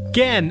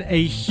 Again,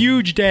 a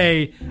huge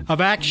day of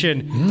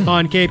action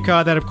on Cape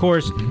Cod. That, of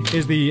course,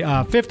 is the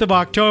 5th of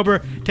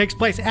October. Takes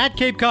place at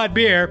Cape Cod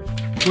Beer,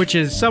 which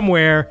is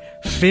somewhere.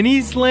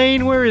 Finney's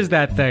Lane? Where is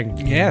that thing?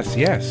 Yes.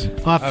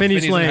 Off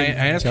Finney's Lane.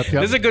 This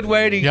Yep. is a good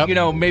way to,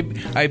 Yep.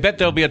 maybe. I bet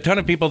there'll be a ton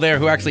of people there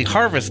who actually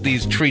harvest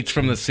these treats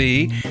from the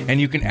sea,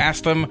 and you can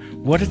ask them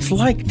what it's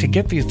like to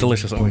get these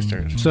delicious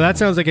oysters. So that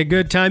sounds like a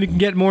good time. You can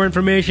get more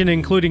information,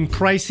 including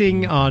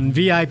pricing on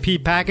VIP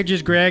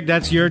packages. Greg,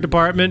 that's your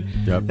department.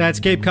 Yep. That's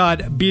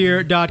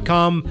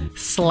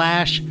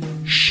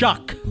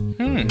capecodbeer.com/shuck.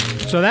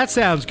 So that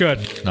sounds good.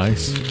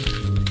 Nice.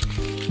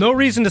 No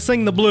reason to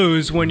sing the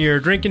blues when you're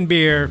drinking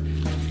beer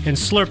and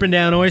slurping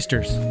down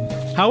oysters.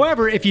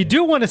 However, if you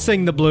do want to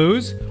sing the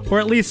blues, or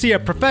at least see a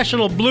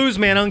professional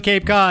bluesman on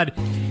Cape Cod,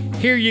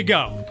 here you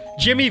go.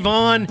 Jimmy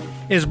Vaughn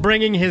is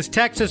bringing his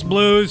Texas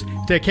blues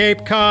to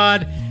Cape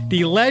Cod.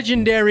 The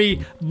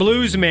legendary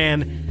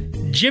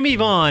bluesman, Jimmy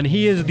Vaughn.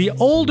 He is the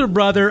older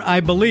brother,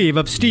 I believe,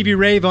 of Stevie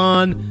Ray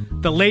Vaughan,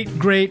 the late,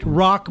 great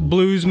rock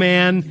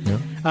bluesman,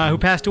 who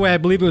passed away. I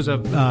believe it was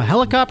a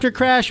helicopter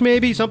crash,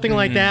 maybe, something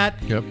like that.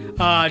 Yep.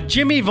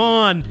 Jimmy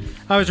Vaughn,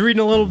 I was reading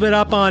a little bit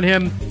up on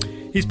him.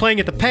 He's playing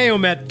at the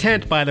Payomet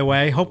tent, by the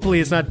way. Hopefully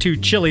it's not too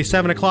chilly.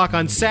 7 o'clock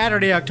on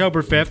Saturday,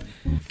 October 5th.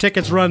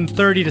 Tickets run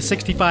 $30 to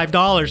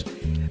 $65.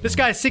 This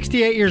guy's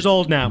 68 years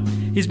old now.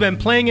 He's been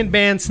playing in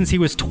bands since he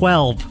was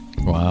 12.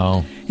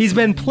 Wow. He's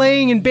been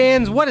playing in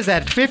bands, what is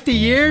that, 50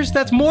 years?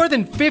 That's more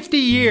than 50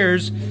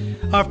 years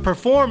of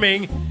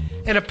performing.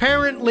 And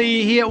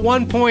apparently he at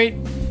one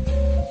point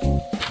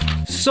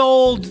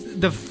sold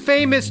the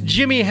famous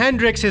Jimi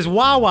Hendrix his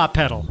wah-wah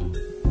pedal.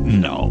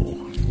 No.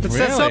 It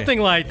says something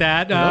like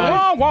that.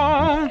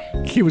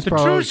 He was The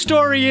true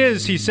story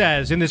is, he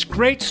says, in this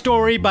great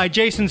story by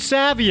Jason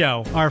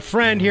Savio, our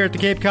friend here at the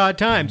Cape Cod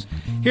Times.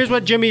 Here's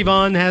what Jimmy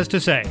Vaughn has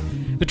to say.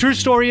 The true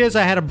story is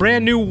I had a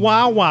brand new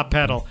wah-wah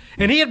pedal,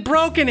 and he had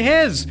broken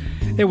his.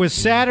 It was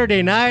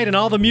Saturday night, and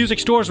all the music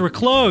stores were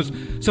closed.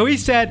 So he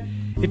said,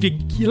 if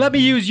you let me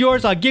use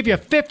yours, I'll give you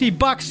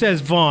 $50,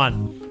 says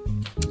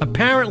Vaughn.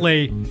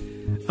 Apparently,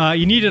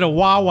 you needed a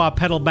wah-wah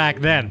pedal back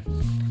then.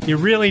 You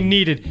really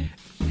needed...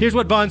 Here's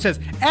what Vaughn says.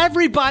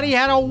 Everybody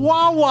had a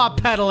wah-wah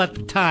pedal at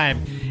the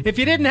time. If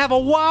you didn't have a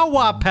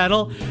wah-wah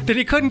pedal, then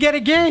you couldn't get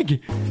a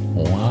gig.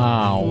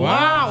 Wow.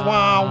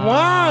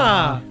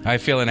 Wah-wah-wah. I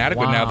feel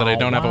inadequate now that I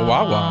don't have a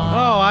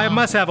wah-wah. Oh, I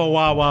must have a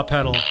wah-wah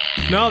pedal.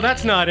 No,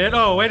 that's not it.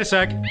 Oh, wait a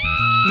sec.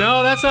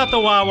 No, that's not the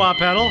wah-wah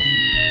pedal.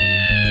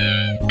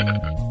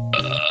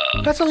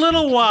 That's a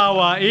little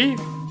wah-wah-y.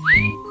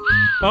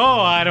 Oh,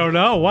 I don't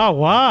know.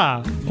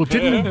 Wah-wah. Well,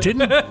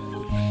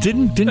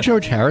 didn't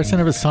George Harrison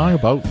have a song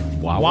about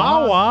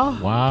wah-wah?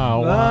 Wah-wah.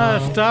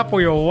 Wow. Stop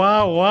with your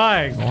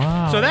wah-wah.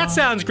 Wow. So that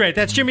sounds great.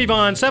 That's Jimmy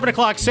Vaughn, 7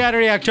 o'clock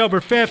Saturday,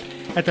 October 5th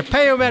at the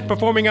Payomet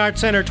Performing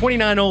Arts Center,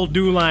 29 Old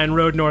Dew Line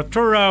Road, North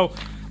Truro.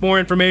 More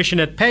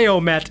information at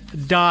payomet.org.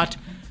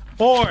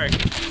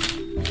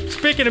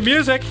 Speaking of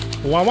music,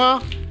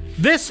 wah-wah,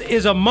 this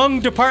is a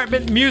Hmong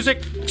Department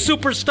Music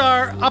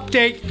Superstar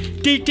Update.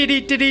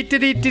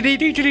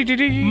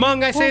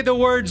 Hmong, I say the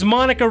words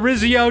Monica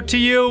Rizzio to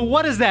you.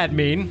 What does that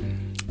mean?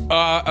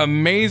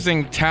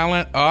 Amazing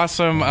talent,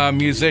 awesome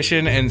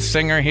musician and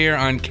singer here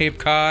on Cape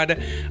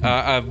Cod.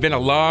 I've been a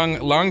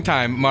long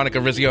time Monica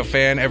Rizzio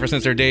fan ever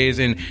since her days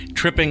in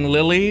Tripping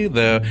Lily,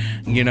 the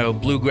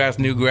bluegrass,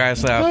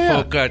 newgrass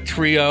folk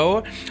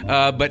trio.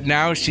 But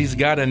now she's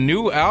got a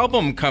new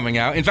album coming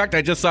out. In fact,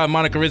 I just saw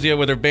Monica Rizzio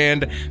with her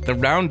band, the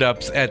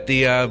Roundups, at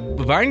the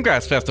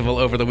Vinegrass Festival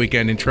over the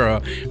weekend in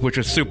Truro, which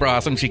was super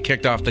awesome. She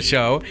kicked off the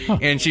show,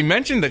 and she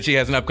mentioned that she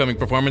has an upcoming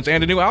performance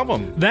and a new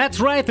album. That's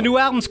right. The new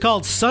album's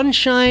called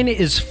Sunshine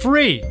is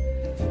Free,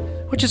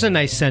 which is a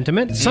nice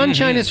sentiment.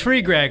 Sunshine is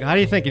free, Greg. How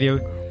do you think of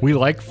you? We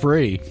like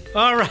free.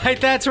 All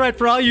right, that's right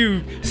for all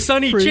you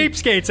sunny Free.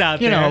 cheapskates out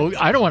there.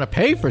 I don't want to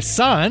pay for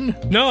sun.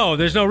 No,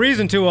 there's no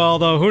reason to,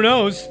 although who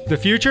knows? The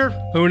future?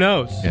 Who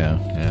knows?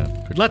 Yeah.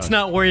 Let's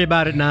not worry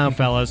about it now,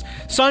 fellas.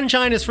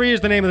 Sunshine is Free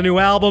is the name of the new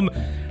album.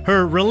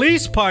 Her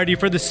release party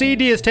for the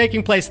CD is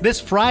taking place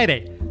this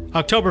Friday,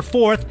 October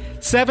 4th,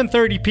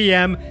 7:30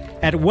 p.m.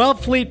 at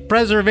Wellfleet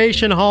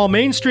Preservation Hall,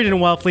 Main Street in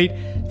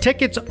Wellfleet.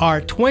 Tickets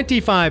are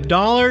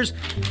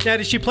 $25. Now,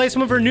 did she play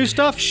some of her new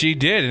stuff? She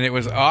did, and it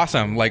was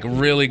awesome. Like,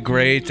 really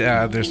great.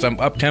 There's some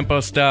up-tempo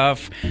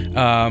stuff.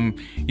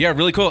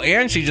 Really cool.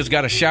 And she just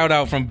got a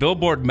shout-out from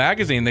Billboard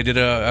magazine. They did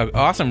an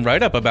awesome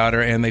write-up about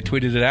her, and they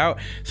tweeted it out.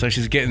 So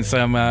she's getting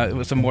some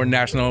more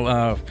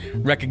national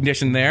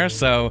recognition there.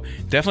 So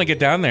definitely get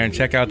down there and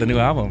check out the new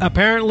album.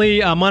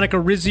 Apparently, Monica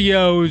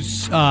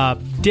Rizzio's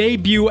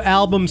debut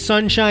album,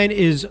 Sunshine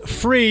is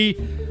Free,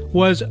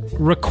 was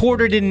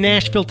recorded in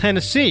Nashville,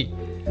 Tennessee.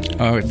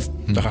 Oh, it's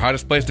the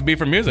hottest place to be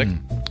for music.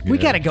 We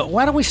gotta go.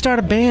 Why don't we start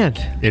a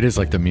band? It is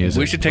like the music.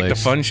 We should take the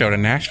fun show to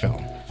Nashville.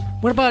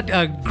 What about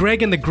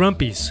Greg and the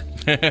Grumpies?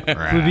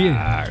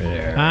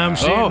 I'm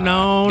sitting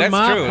on that's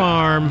my true.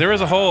 farm. There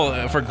is a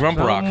hole for grump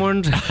rock.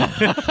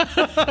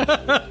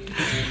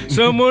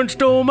 Someone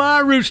stole my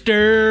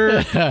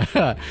rooster.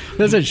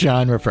 There's a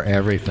genre for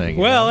everything.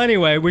 Well,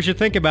 anyway, we should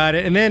think about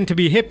it. And then to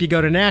be hip, you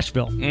go to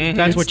Nashville.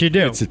 That's what you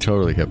do. It's a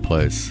totally hip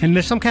place. And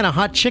there's some kind of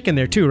hot chicken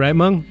there, too, right,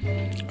 Mung?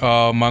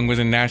 Oh, Mung was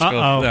in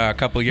Nashville a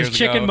couple years His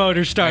ago. chicken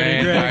motor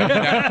started, Greg.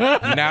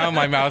 Now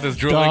my mouth is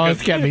drooling.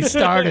 Don't get me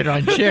started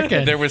on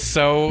chicken. There was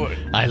so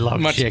I love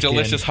much chicken.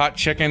 delicious hot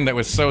chicken that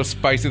was so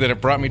spicy that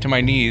it brought me to my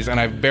knees, and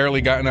I've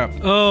barely gotten up.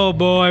 Oh,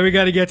 boy, we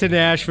got to get to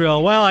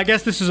Nashville. Well, I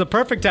guess this is a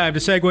perfect time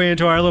to segue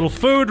into our little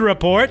food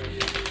report.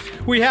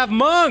 We have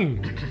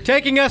Mung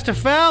taking us to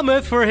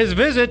Falmouth for his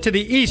visit to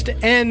the East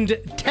End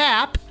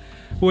Tap,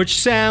 which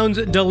sounds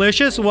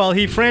delicious. While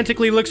he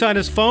frantically looks on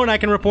his phone, I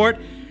can report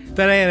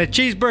that I had a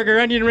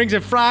cheeseburger, onion rings,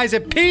 and fries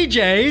at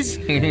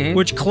PJ's,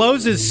 which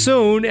closes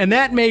soon, and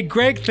that made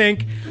Greg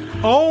think,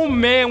 oh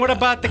man, what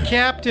about the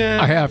Captain?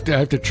 I had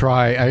to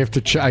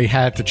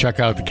check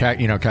out the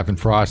Captain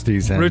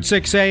Frosty's and Route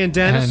 6A in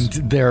Dennis.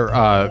 And they're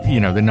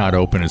they're not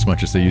open as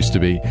much as they used to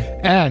be.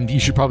 And you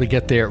should probably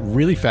get there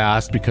really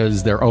fast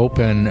because they're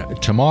open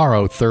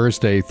tomorrow,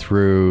 Thursday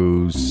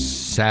through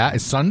Sunday or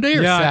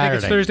Saturday. I think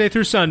it's Thursday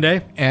through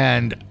Sunday.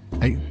 And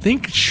I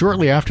think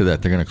shortly after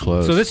that they're going to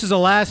close. So this is the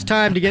last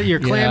time to get your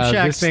clam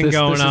shack thing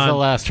going on. This is the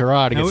last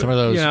hurrah to get some of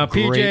those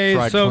great PJ,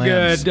 fried so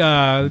clams.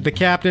 good. The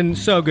Captain,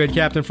 so good.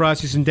 Captain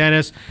Frosty's and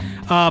Dennis.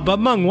 But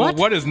Mung, what?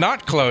 Well, what is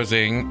not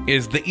closing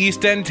is the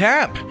East End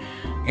Tap.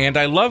 And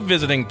I love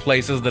visiting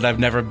places that I've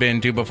never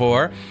been to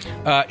before.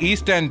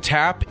 East End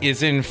Tap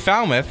is in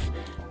Falmouth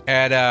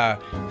at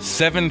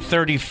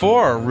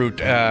 734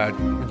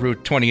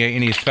 Route 28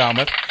 in East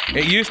Falmouth.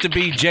 It used to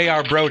be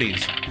J.R.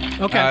 Brody's.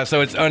 Okay.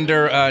 So it's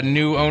under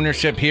new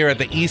ownership here at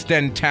the East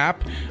End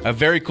Tap. A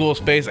very cool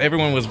space.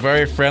 Everyone was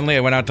very friendly. I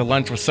went out to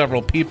lunch with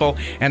several people,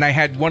 and I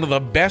had one of the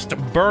best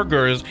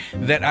burgers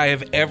that I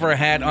have ever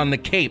had on the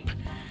Cape.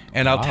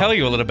 And I'll tell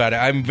you a little about it.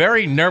 I'm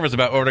very nervous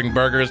about ordering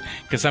burgers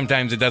because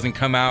sometimes it doesn't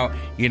come out,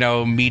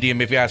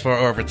 medium if you ask for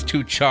it, or if it's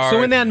too charred.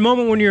 So in that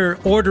moment when you're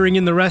ordering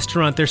in the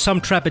restaurant, there's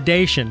some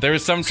trepidation. There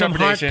is some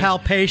trepidation.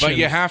 Heart palpitations. But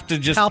you have to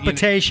just...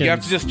 Palpitations. You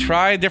have to just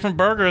try different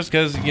burgers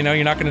because, you're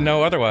not going to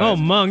know otherwise. Oh,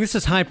 Mung, this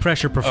is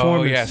high-pressure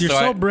performance. Oh, yeah. You're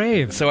so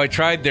brave. So I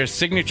tried their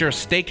signature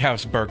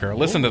steakhouse burger.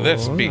 Listen to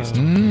this beast.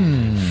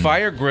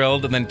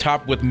 Fire-grilled and then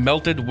topped with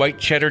melted white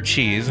cheddar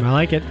cheese. I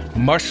like it.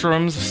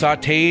 Mushrooms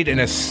sautéed in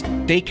a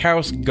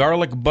steakhouse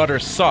garlic butter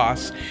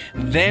sauce,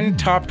 then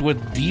topped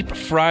with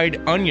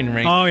deep-fried onion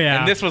rings. Oh, yeah.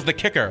 And this was the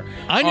kicker.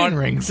 Onion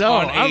rings. Oh,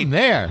 I'm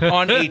there.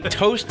 On a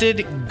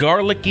toasted,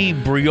 garlicky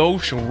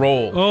brioche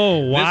roll. Oh,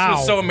 wow. This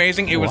was so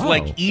amazing. It was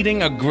like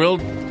eating a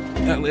grilled,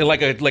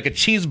 like a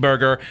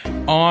cheeseburger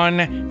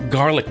on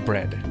garlic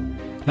bread.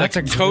 That's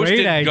like a toasted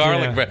great idea.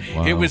 garlic bread.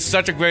 Wow. It was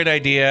such a great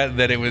idea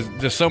that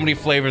there's so many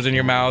flavors in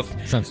your mouth.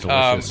 Sounds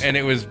delicious. And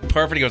it was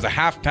perfect. It was a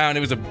half pound.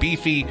 It was a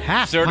beefy,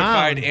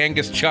 certified pound?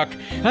 Angus chuck.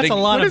 That's a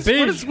lot of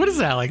beef. What is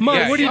that like? Mung,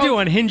 Yeah, what do you do?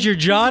 Unhinge your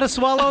jaw to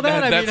swallow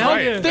that? That's how right.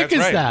 do you- thick That's is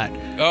right. that?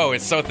 Oh,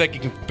 it's so thick you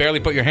can barely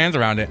put your hands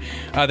around it.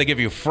 They give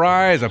you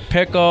fries, a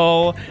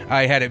pickle.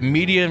 I had it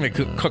medium. It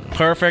cooked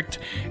perfect.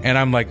 And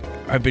I'm like,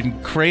 I've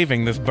been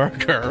craving this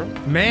burger.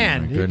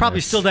 Man, you're probably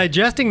goodness. still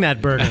digesting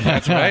that burger.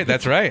 That's right.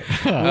 That's right.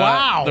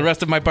 Wow. The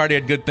rest of my party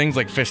had good things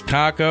like fish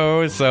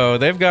tacos. So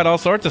they've got all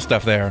sorts of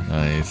stuff there.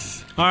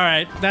 Nice. All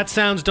right, that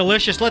sounds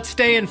delicious. Let's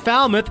stay in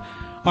Falmouth.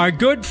 Our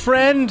good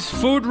friend,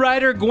 food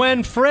writer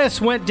Gwen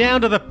Friss went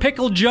down to the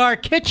Pickle Jar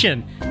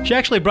Kitchen. She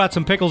actually brought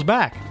some pickles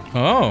back.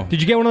 Oh. Did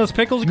you get one of those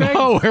pickles, Greg?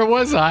 Oh, where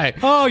was I?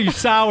 Oh, you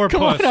sour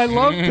Come puss. on, I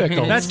love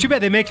pickles. That's too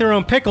bad. They make their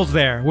own pickles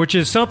there, which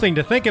is something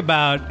to think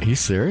about. Are you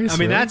serious? I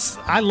mean, really?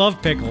 I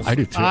love pickles. I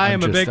do too. I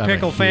am a big I'm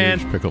pickle fan.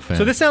 huge pickle fan.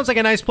 So this sounds like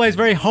a nice place,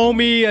 very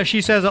homey. She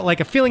says like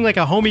a feeling like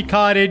a homey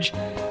cottage.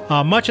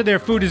 Much of their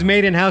food is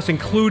made in-house,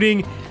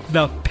 including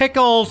the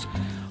pickles.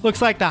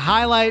 Looks like the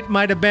highlight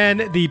might have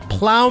been the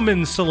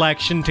Plowman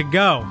selection to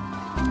go.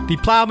 The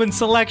Plowman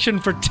selection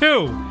for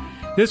two.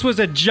 This was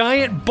a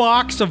giant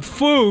box of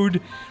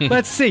food.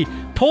 Let's see.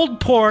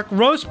 Pulled pork,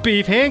 roast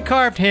beef,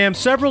 hand-carved ham,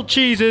 several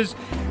cheeses,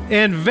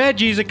 and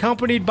veggies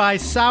accompanied by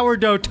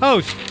sourdough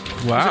toast.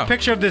 Wow. There's a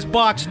picture of this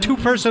box.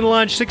 Two-person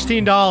lunch,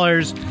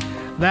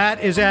 $16.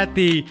 That is at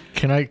the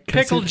Can I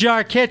Pickle see,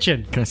 Jar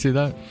Kitchen. Can I see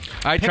that?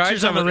 I tried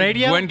Pictures some on the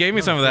radio? Gwen gave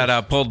me some of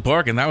that pulled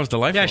pork, and that was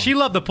delightful. Yeah, she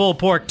loved the pulled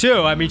pork,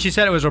 too. I mean, she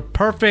said it was a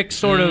perfect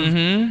sort of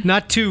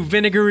not too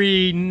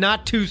vinegary,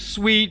 not too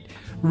sweet,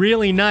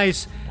 really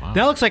nice.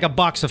 That looks like a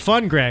box of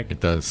fun, Greg. It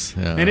does.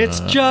 Yeah. And it's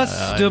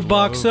just a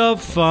box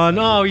of fun.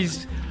 Oh,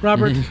 he's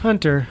Robert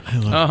Hunter. Oh,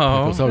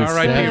 Pickles. Oh, he's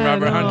R.I.P. sad.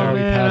 Robert I know, Hunter.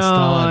 He man. passed Oh,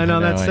 on. I know, I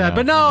know, that's I sad. know.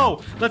 But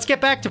no, let's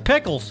get back to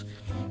pickles.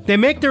 They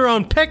make their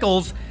own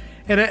pickles,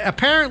 and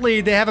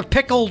apparently they have a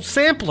pickle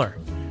sampler.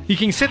 You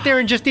can sit there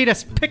and just eat a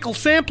pickle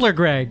sampler,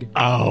 Greg.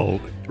 Oh,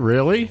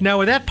 really? Now,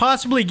 would that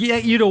possibly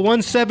get you to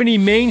 170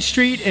 Main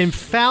Street in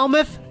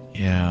Falmouth?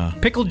 Yeah.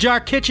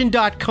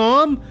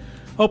 PickleJarKitchen.com.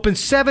 Open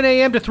 7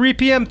 a.m. to 3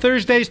 p.m.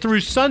 Thursdays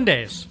through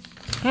Sundays.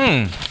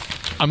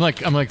 I'm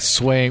like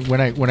swaying when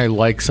I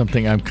like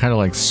something. I'm kind of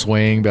like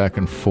swaying back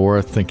and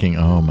forth, thinking,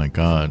 "Oh my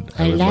god,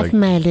 I would love like-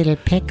 my little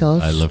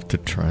pickles. I love to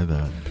try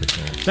that."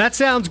 Pickle. That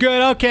sounds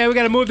good. Okay, we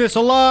got to move this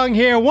along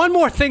here. One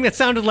more thing that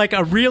sounded like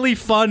a really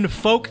fun,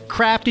 folk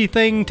crafty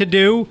thing to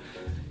do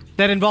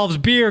that involves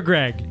beer,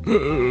 Greg.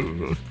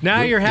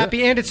 Now you're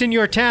happy, and it's in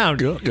your town.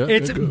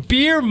 It's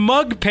beer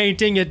mug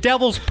painting at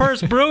Devil's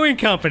Purse Brewing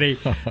Company.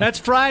 That's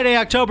Friday,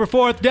 October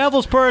 4th.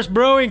 Devil's Purse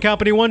Brewing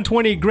Company,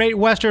 120 Great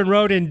Western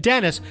Road in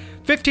Dennis.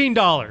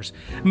 $15.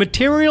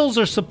 Materials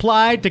are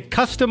supplied to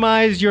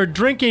customize your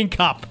drinking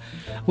cup.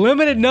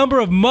 Limited number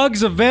of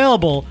mugs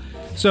available,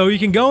 so you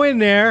can go in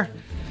there,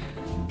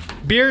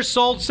 beer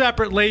sold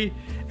separately,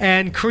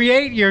 and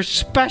create your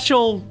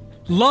special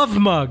love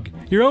mug.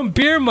 Your own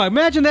beer mug.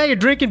 Imagine that. You're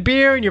drinking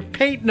beer and you're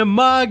painting a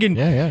mug and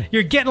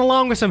you're getting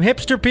along with some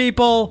hipster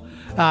people.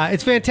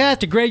 It's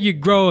fantastic. Greg, you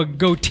grow a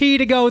goatee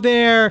to go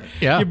there.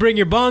 Yeah. You bring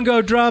your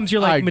bongo drums. You're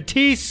like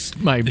Matisse.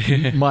 My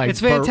It's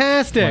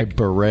fantastic. My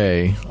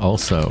beret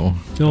also.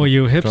 Oh,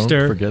 you hipster.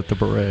 Don't forget the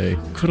beret.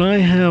 Could I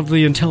have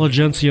the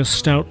Intelligentsia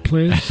Stout,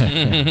 please?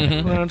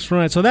 That's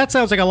right. So that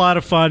sounds like a lot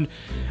of fun.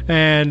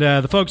 And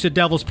the folks at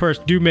Devil's Purse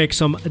do make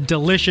some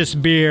delicious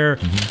beer.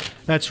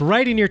 That's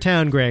right in your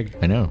town, Greg.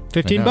 I know.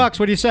 $15.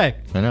 What do you say?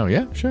 I know.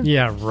 Yeah, sure.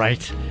 Yeah,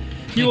 right.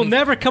 You will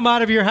never come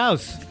out of your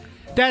house.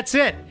 That's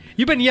it.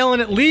 You've been yelling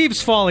at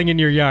leaves falling in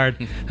your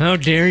yard. How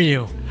dare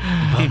you?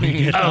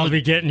 I'll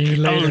be getting you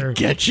later. I'll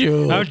get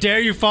you. How dare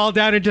you fall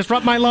down and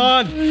disrupt my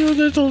lawn? You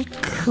little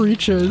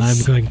creatures.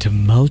 I'm going to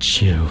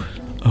mulch you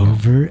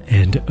over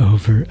and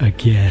over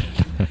again.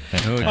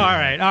 All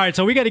right.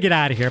 So we got to get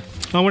out of here.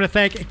 I want to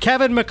thank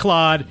Kevin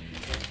McLeod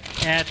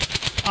at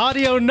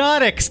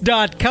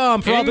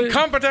Audionautics.com.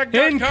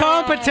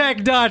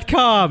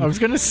 Incompetech.com. I was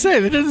going to say,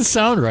 that doesn't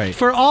sound right.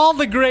 For all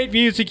the great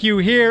music you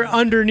hear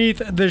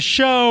underneath the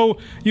show,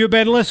 you've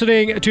been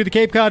listening to the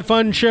Cape Cod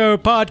Fun Show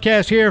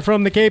podcast here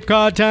from the Cape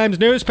Cod Times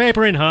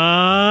newspaper in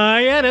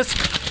Hyannis.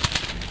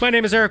 My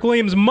name is Eric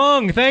Williams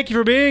Mung. Thank you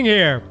for being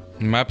here.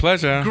 My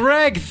pleasure.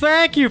 Greg,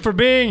 thank you for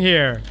being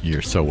here.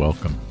 You're so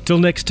welcome. Till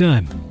next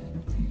time.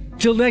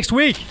 Till next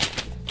week.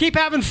 Keep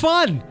having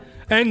fun.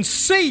 And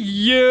see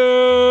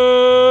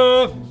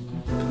you.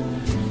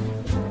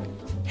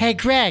 Hey,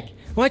 Greg,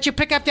 why don't you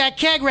pick up that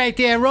keg right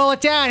there and roll it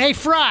down? Hey,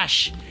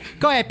 Frosh,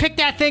 go ahead, pick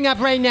that thing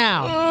up right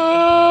now.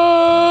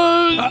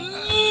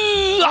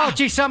 Oh,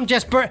 gee, something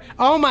just burst.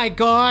 Oh, my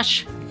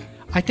gosh.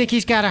 I think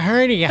he's got a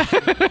hernia.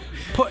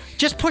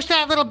 Just push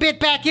that little bit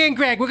back in,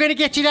 Greg. We're going to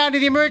get you down to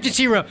the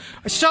emergency room.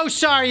 So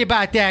sorry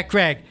about that,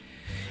 Greg.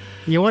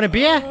 You want a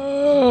beer?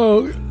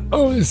 Oh,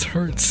 this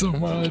hurts so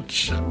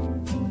much.